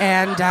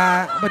 And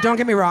but don't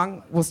get me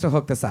wrong, we'll still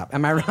hook this up.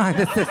 Am I wrong?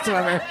 This is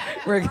what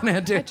we're gonna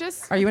do.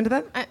 Are you into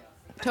that?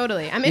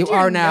 Totally. I'm You into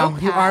are your now.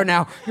 notepad. You are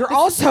now.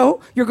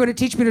 You're going to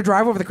teach me to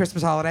drive over the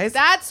Christmas holidays.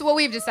 That's what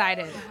we've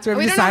decided. So we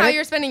we've don't know how decided?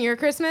 you're spending your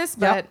Christmas,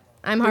 but Yep.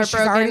 I'm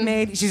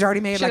heartbroken. She's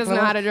already made She like doesn't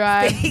know little how to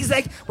drive. things.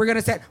 Like we're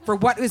gonna set for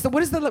what is the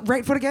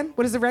right foot again?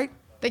 What is the right?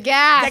 The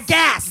gas. The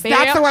gas. Baby.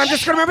 That's the one. I'm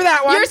just gonna remember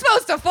that one. You're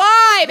supposed to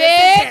fly,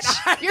 This is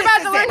bitch. it. You're about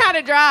This to is learn it. how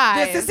to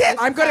drive. This is it.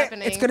 I'm gonna.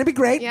 happening. It's gonna be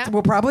great. Yeah.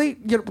 We'll probably.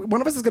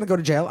 One of us is gonna go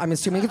to jail. I'm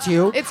assuming it's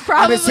you. It's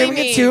probably I'm assuming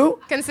me, it's you.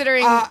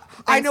 considering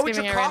I know what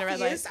your Thanksgiving I ran a red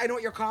coffee light. is. I know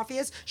what your coffee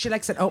is. She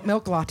likes an oat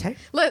milk latte.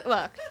 Look.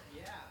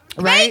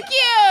 Right? Thank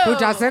you. Who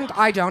doesn't?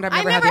 I don't. I've I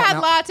never, never had had the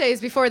oat milk.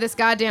 lattes before this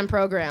goddamn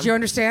program. Do you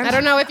understand? I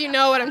don't know if you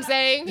know what I'm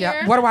saying Yeah.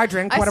 here. What do I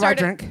drink? What do I started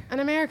drink? An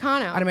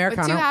Americano. An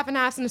Americano. With 2 half and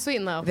halves and a sweet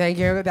and low. Thank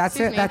you. That's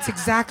Excuse it. me. That's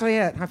exactly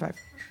it. High five.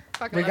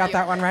 Fucking We love got you.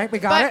 that one right. We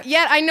got But it. Mm-hmm.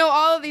 yet I know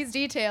all of these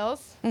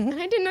details, and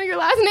I didn't know your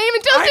last name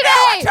until I today.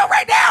 know, until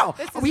right now.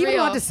 This is Are we even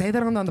real. allowed to say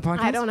that on the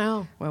podcast? I don't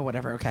know. Well,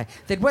 whatever. Okay.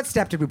 Then what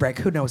step did we break?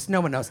 Who knows? No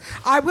one knows.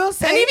 I will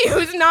say. Any of you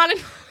who's not in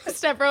the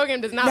step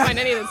program does not find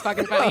any of this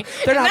fucking funny.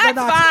 They're and not. that's they're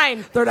not,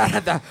 fine. They're not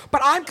at the.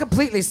 But I'm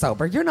completely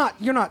sober. You're not.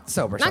 You're not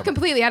sober. Not sober.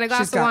 completely. I had a glass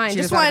She's of got- wine. she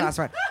Just had a one. glass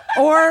of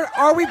wine.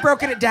 Or we've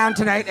broken it down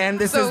tonight, and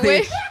this So is the.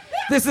 wait.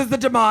 This is the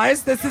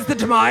demise. This is the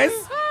demise.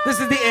 This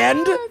is the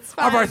end It's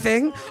of our fine.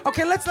 thing.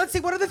 Okay, let's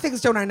see. What other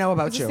things don't I know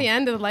about Is you? this the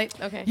end of the light?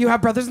 Okay. You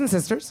have brothers and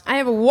sisters. I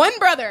have one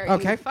brother.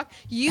 Okay. You fuck.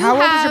 You How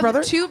old is have your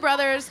brother? 2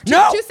 brothers.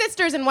 No. 2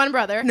 sisters and 1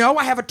 brother. No,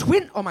 I have a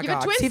twin. Oh my You God!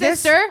 have a twin See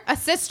this? sister, a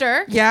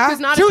sister. Yeah. Who's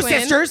not 2 a twin.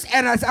 sisters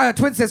and a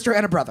twin sister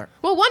and a brother.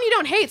 Well, one you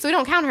don't hate, so we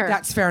don't count her.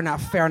 That's fair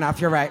enough. Fair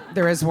enough. You're right.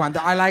 There is one.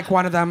 I like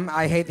one of them.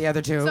 I hate the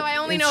other 2. so I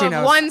only And know she of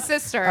knows. 1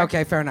 sister.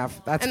 Okay, fair enough.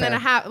 That's And fair. then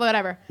a half,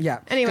 whatever. Yeah.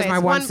 Anyways, my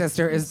one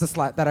sister is the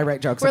slut that I write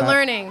jokes We're about.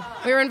 learning.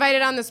 We were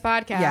invited on this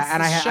podcast. Yeah,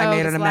 and this I show,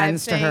 made this an live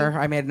amends to thing. her.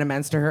 I made an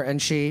amends to her,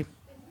 and she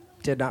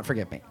did not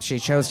forgive me. She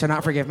chose to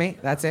not forgive me.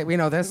 That's it. We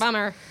know this.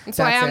 Bummer. That's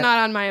why That's I'm it. not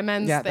on my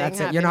amends Yeah, thing. that's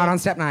it. You're not on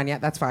step 9 yet.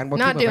 That's fine. We'll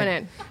Not keep moving.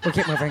 doing it. We'll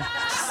keep moving.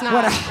 Just not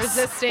What else?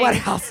 resisting.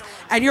 What else?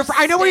 And you're.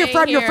 I know where you're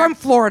Staying from. You're here. from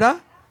Florida.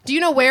 Do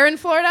you know where in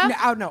Florida? No,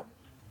 oh, no.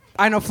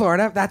 I know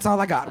Florida. That's all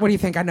I got. What do you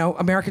think? I know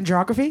American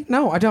geography?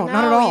 No, I don't.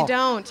 Not at all. No, you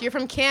don't. You're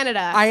from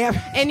Canada. I am.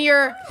 And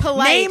you're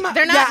polite. Name-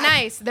 They're not yeah.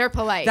 nice. They're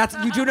polite. That's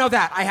you do know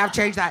that. I have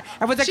changed that.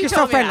 Everyone's like, She you're so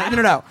told me friendly.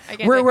 that. No. I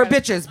can't We're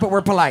take bitches, but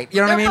we're polite.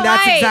 You know They're what I mean? polite.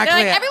 That's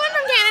exactly They're like, it. everyone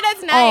from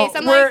Canada's nice.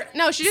 I'm we're like,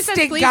 no, she just says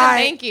stink please guy.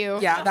 and thank you.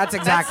 Yeah, that's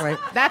exactly.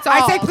 That's all.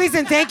 I say please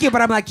and thank you,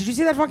 but I'm like, did you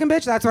see that fucking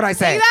bitch? That's what I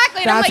say.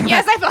 Exactly, and I'm That's like,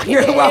 yes, what- I fucking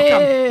You're did.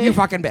 welcome. You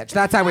fucking bitch.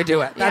 That's how we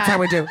do it. That's Yeah. how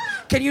we do.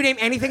 Can you name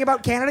anything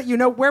about Canada? You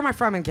know, where am I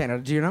from in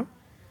Canada? Do you know?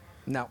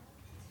 No.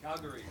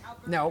 Calgary.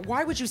 No.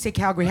 Why would you say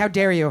Calgary? How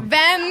dare you? I'm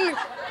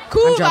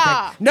Vancouver.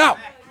 joking. No.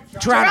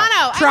 Toronto. I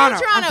know I'm Toronto.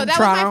 from That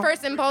Toronto. was my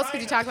first impulse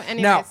because you talked about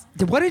anyways.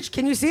 No. What did?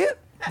 Can you see it?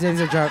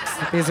 These are jokes.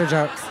 These are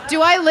jokes.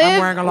 Do I I'm live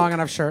wearing a long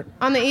enough shirt.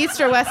 on the east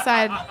or west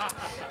side?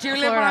 Do you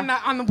live Florida.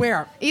 on the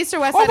where? East or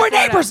west Oh, side we're of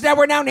Florida? neighbors now.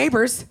 We're now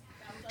neighbors.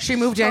 She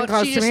moved in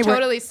close She to me. just We're-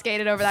 totally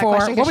skated over that for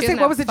question. 'cause she doesn't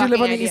what was have it? Do you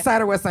live on fucking the east idea.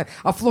 side or west side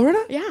of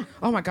Florida? Yeah.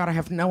 Oh my God, I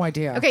have no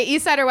idea. Okay,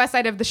 east side or west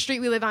side of the street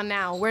we live on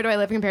now. Where do I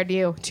live compared to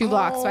you? 2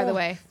 blocks, by the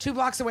way. 2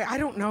 blocks away. I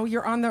don't know.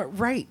 You're on the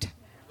right.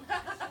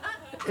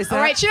 Is All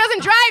right, she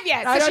doesn't drive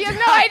yet, I so she don't has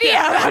no drive. idea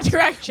about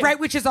direction. Right,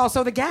 which is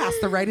also the gas.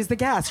 The right is the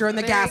gas. You're on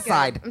the Very gas good.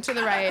 side. I'm to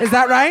the right. Is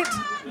that right?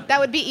 That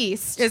would be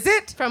east. Is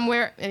it? From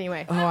where?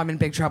 Anyway. Oh, I'm in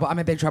big trouble. I'm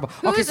in big trouble.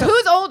 Who's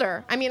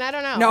older? I mean, I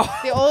don't know. No.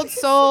 The old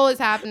soul is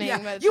happening. Yeah,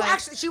 But it's you like,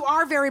 actually, you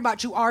are very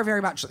much, you are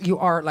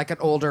like an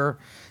older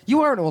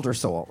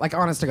soul. Like,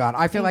 honest to God.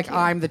 I feel like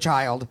I'm the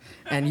child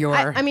and you're.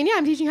 I mean, yeah,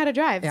 I'm teaching you how to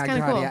drive. It's yeah, kind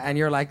of God, cool. yeah, and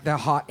you're like the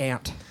hot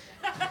aunt.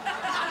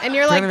 And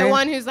you're Do you like know what the I mean?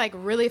 one who's like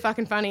really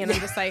fucking funny, and I'm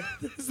just like,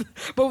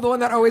 But the one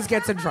that always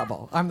gets in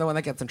trouble. I'm the one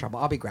that gets in trouble.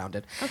 I'll be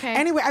grounded. Okay.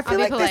 Anyway, I I'll feel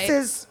be like polite. this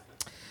is.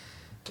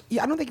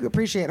 Yeah, I don't think you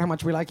appreciate how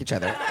much we like each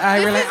other. I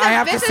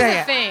have to this say is a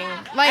it. thing.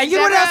 Like, And you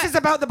know what Debra- else is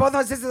about the both of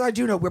us? This is I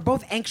do know. We're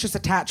both anxious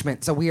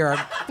attachment, so we are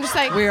Just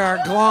like- we are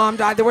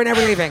glommed. We're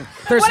never leaving.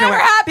 There's Whatever no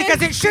way. happens.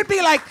 Because it should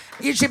be like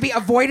you should be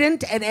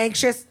avoidant and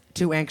anxious.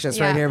 Too anxious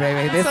right here,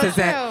 baby. That's This so is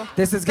true. it.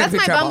 This is gonna That's be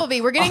my trouble.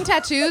 bumblebee. We're getting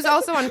tattoos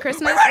also on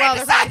Christmas.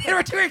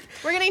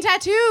 We're getting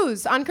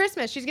tattoos on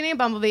Christmas. She's getting a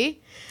bumblebee,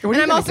 What are and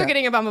you I'm gonna also get?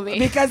 getting a bumblebee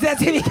Because that's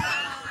because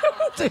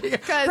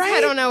Right?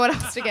 I don't know what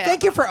else to get.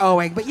 Thank you for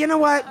owing, but you know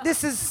what?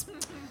 This is.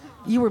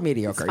 You were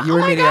mediocre. fine. You were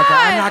Oh my mediocre.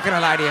 God. I'm not gonna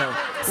lie to you.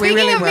 We Speaking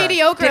really of were.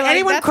 mediocre, Did like,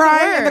 anyone that's the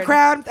cry in the word.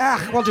 crowd?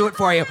 We'll do it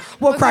for you.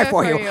 We'll cry do it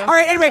for for you. you. All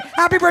right. Anyway,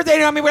 happy birthday,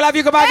 Naomi. We love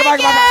you. Goodbye.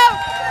 Thank Goodbye. you.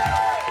 Goodbye.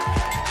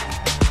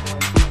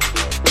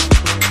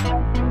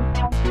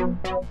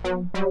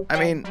 I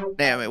mean,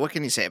 Naomi, what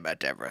can you say about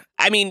Debra?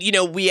 I mean, you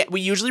know, we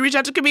usually reach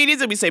out to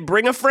comedians and we say,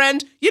 bring a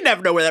friend. You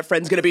never know where that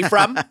friend's gonna be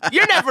from.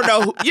 You never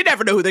know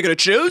who they're gonna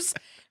choose.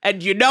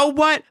 And you know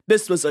what?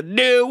 This was a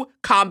new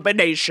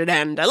combination,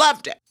 and I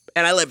loved it,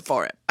 and I lived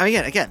for it. I mean,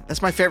 again,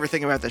 that's my favorite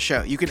thing about the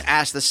show. You can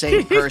ask the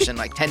same person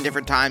like 10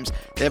 different times.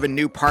 They have a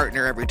new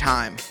partner every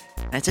time,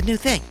 and it's a new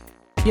thing.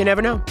 You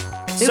never know.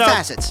 New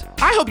facets.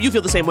 I hope you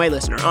feel the same way,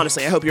 listener.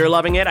 Honestly, I hope you're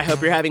loving it. I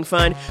hope you're having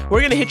fun. We're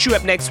going to hit you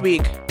up next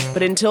week.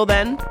 But until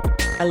then,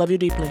 I love you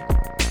deeply.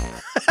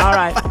 All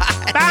right.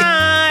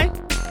 Bye.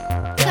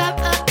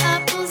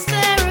 Couples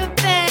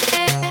therapy.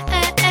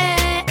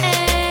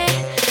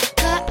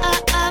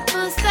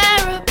 Couples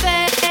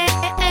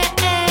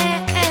therapy.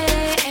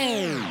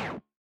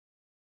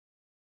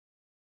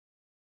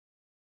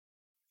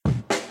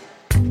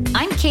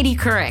 I'm Katie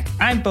Couric.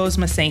 I'm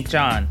Bozma St.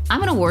 John.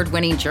 I'm an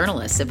award-winning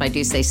journalist, if I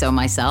do say so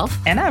myself.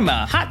 And I'm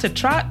a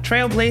hot-to-trot,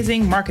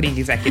 trailblazing marketing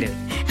executive.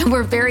 And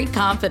we're very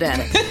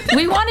confident.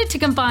 We wanted to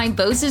combine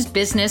Bose's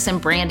business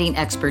and branding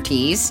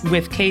expertise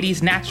with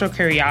Katie's natural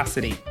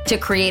curiosity to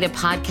create a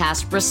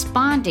podcast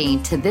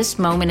responding to this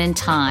moment in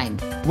time.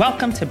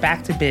 Welcome to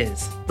Back to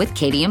Biz with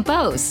Katie and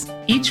Bose.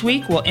 Each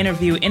week, we'll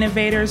interview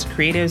innovators,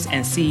 creatives,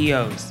 and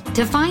CEOs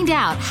to find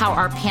out how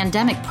our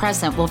pandemic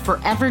present will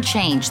forever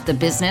change the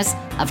business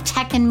of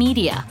tech and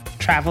media,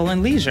 travel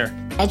and leisure,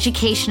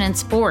 education and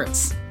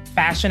sports,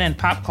 fashion and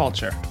pop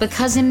culture.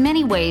 Because in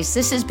many ways,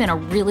 this has been a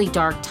really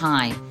dark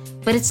time,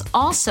 but it's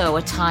also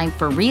a time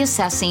for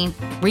reassessing,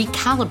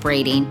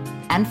 recalibrating,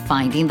 and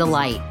finding the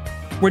light.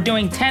 We're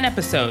doing 10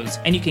 episodes,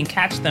 and you can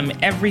catch them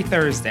every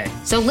Thursday.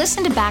 So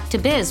listen to Back to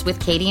Biz with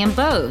Katie and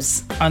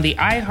Bose on the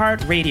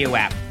iHeart Radio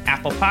app,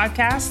 Apple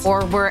Podcasts,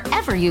 or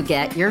wherever you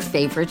get your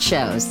favorite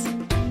shows.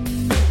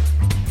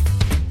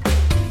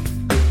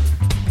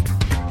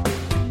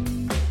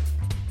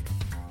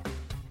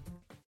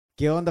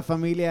 ¿Qué onda,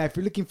 familia? If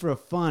you're looking for a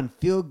fun,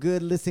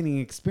 feel-good listening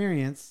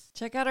experience,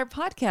 check out our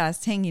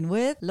podcast, Hanging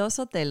with Los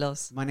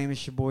Otelos. My name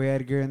is your boy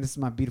Edgar, and this is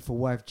my beautiful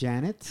wife,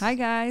 Janet. Hi,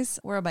 guys.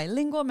 We're a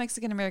bilingual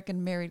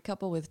Mexican-American married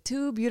couple with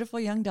 2 beautiful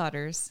young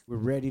daughters. We're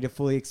ready to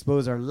fully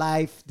expose our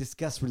life,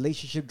 discuss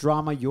relationship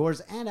drama,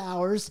 yours and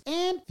ours,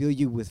 and fill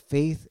you with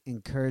faith,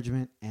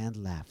 encouragement, and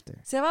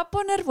laughter. Se va a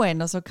poner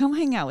bueno, so come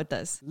hang out with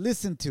us.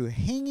 Listen to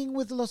Hanging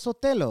with Los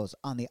Otelos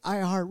on the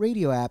iHeart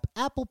Radio app,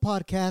 Apple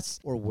Podcasts,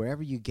 or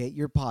wherever you get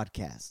your podcasts.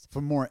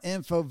 For more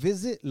info,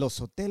 visit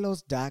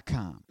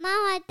losotelos.com.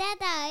 Mama, Dad,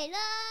 I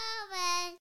love it.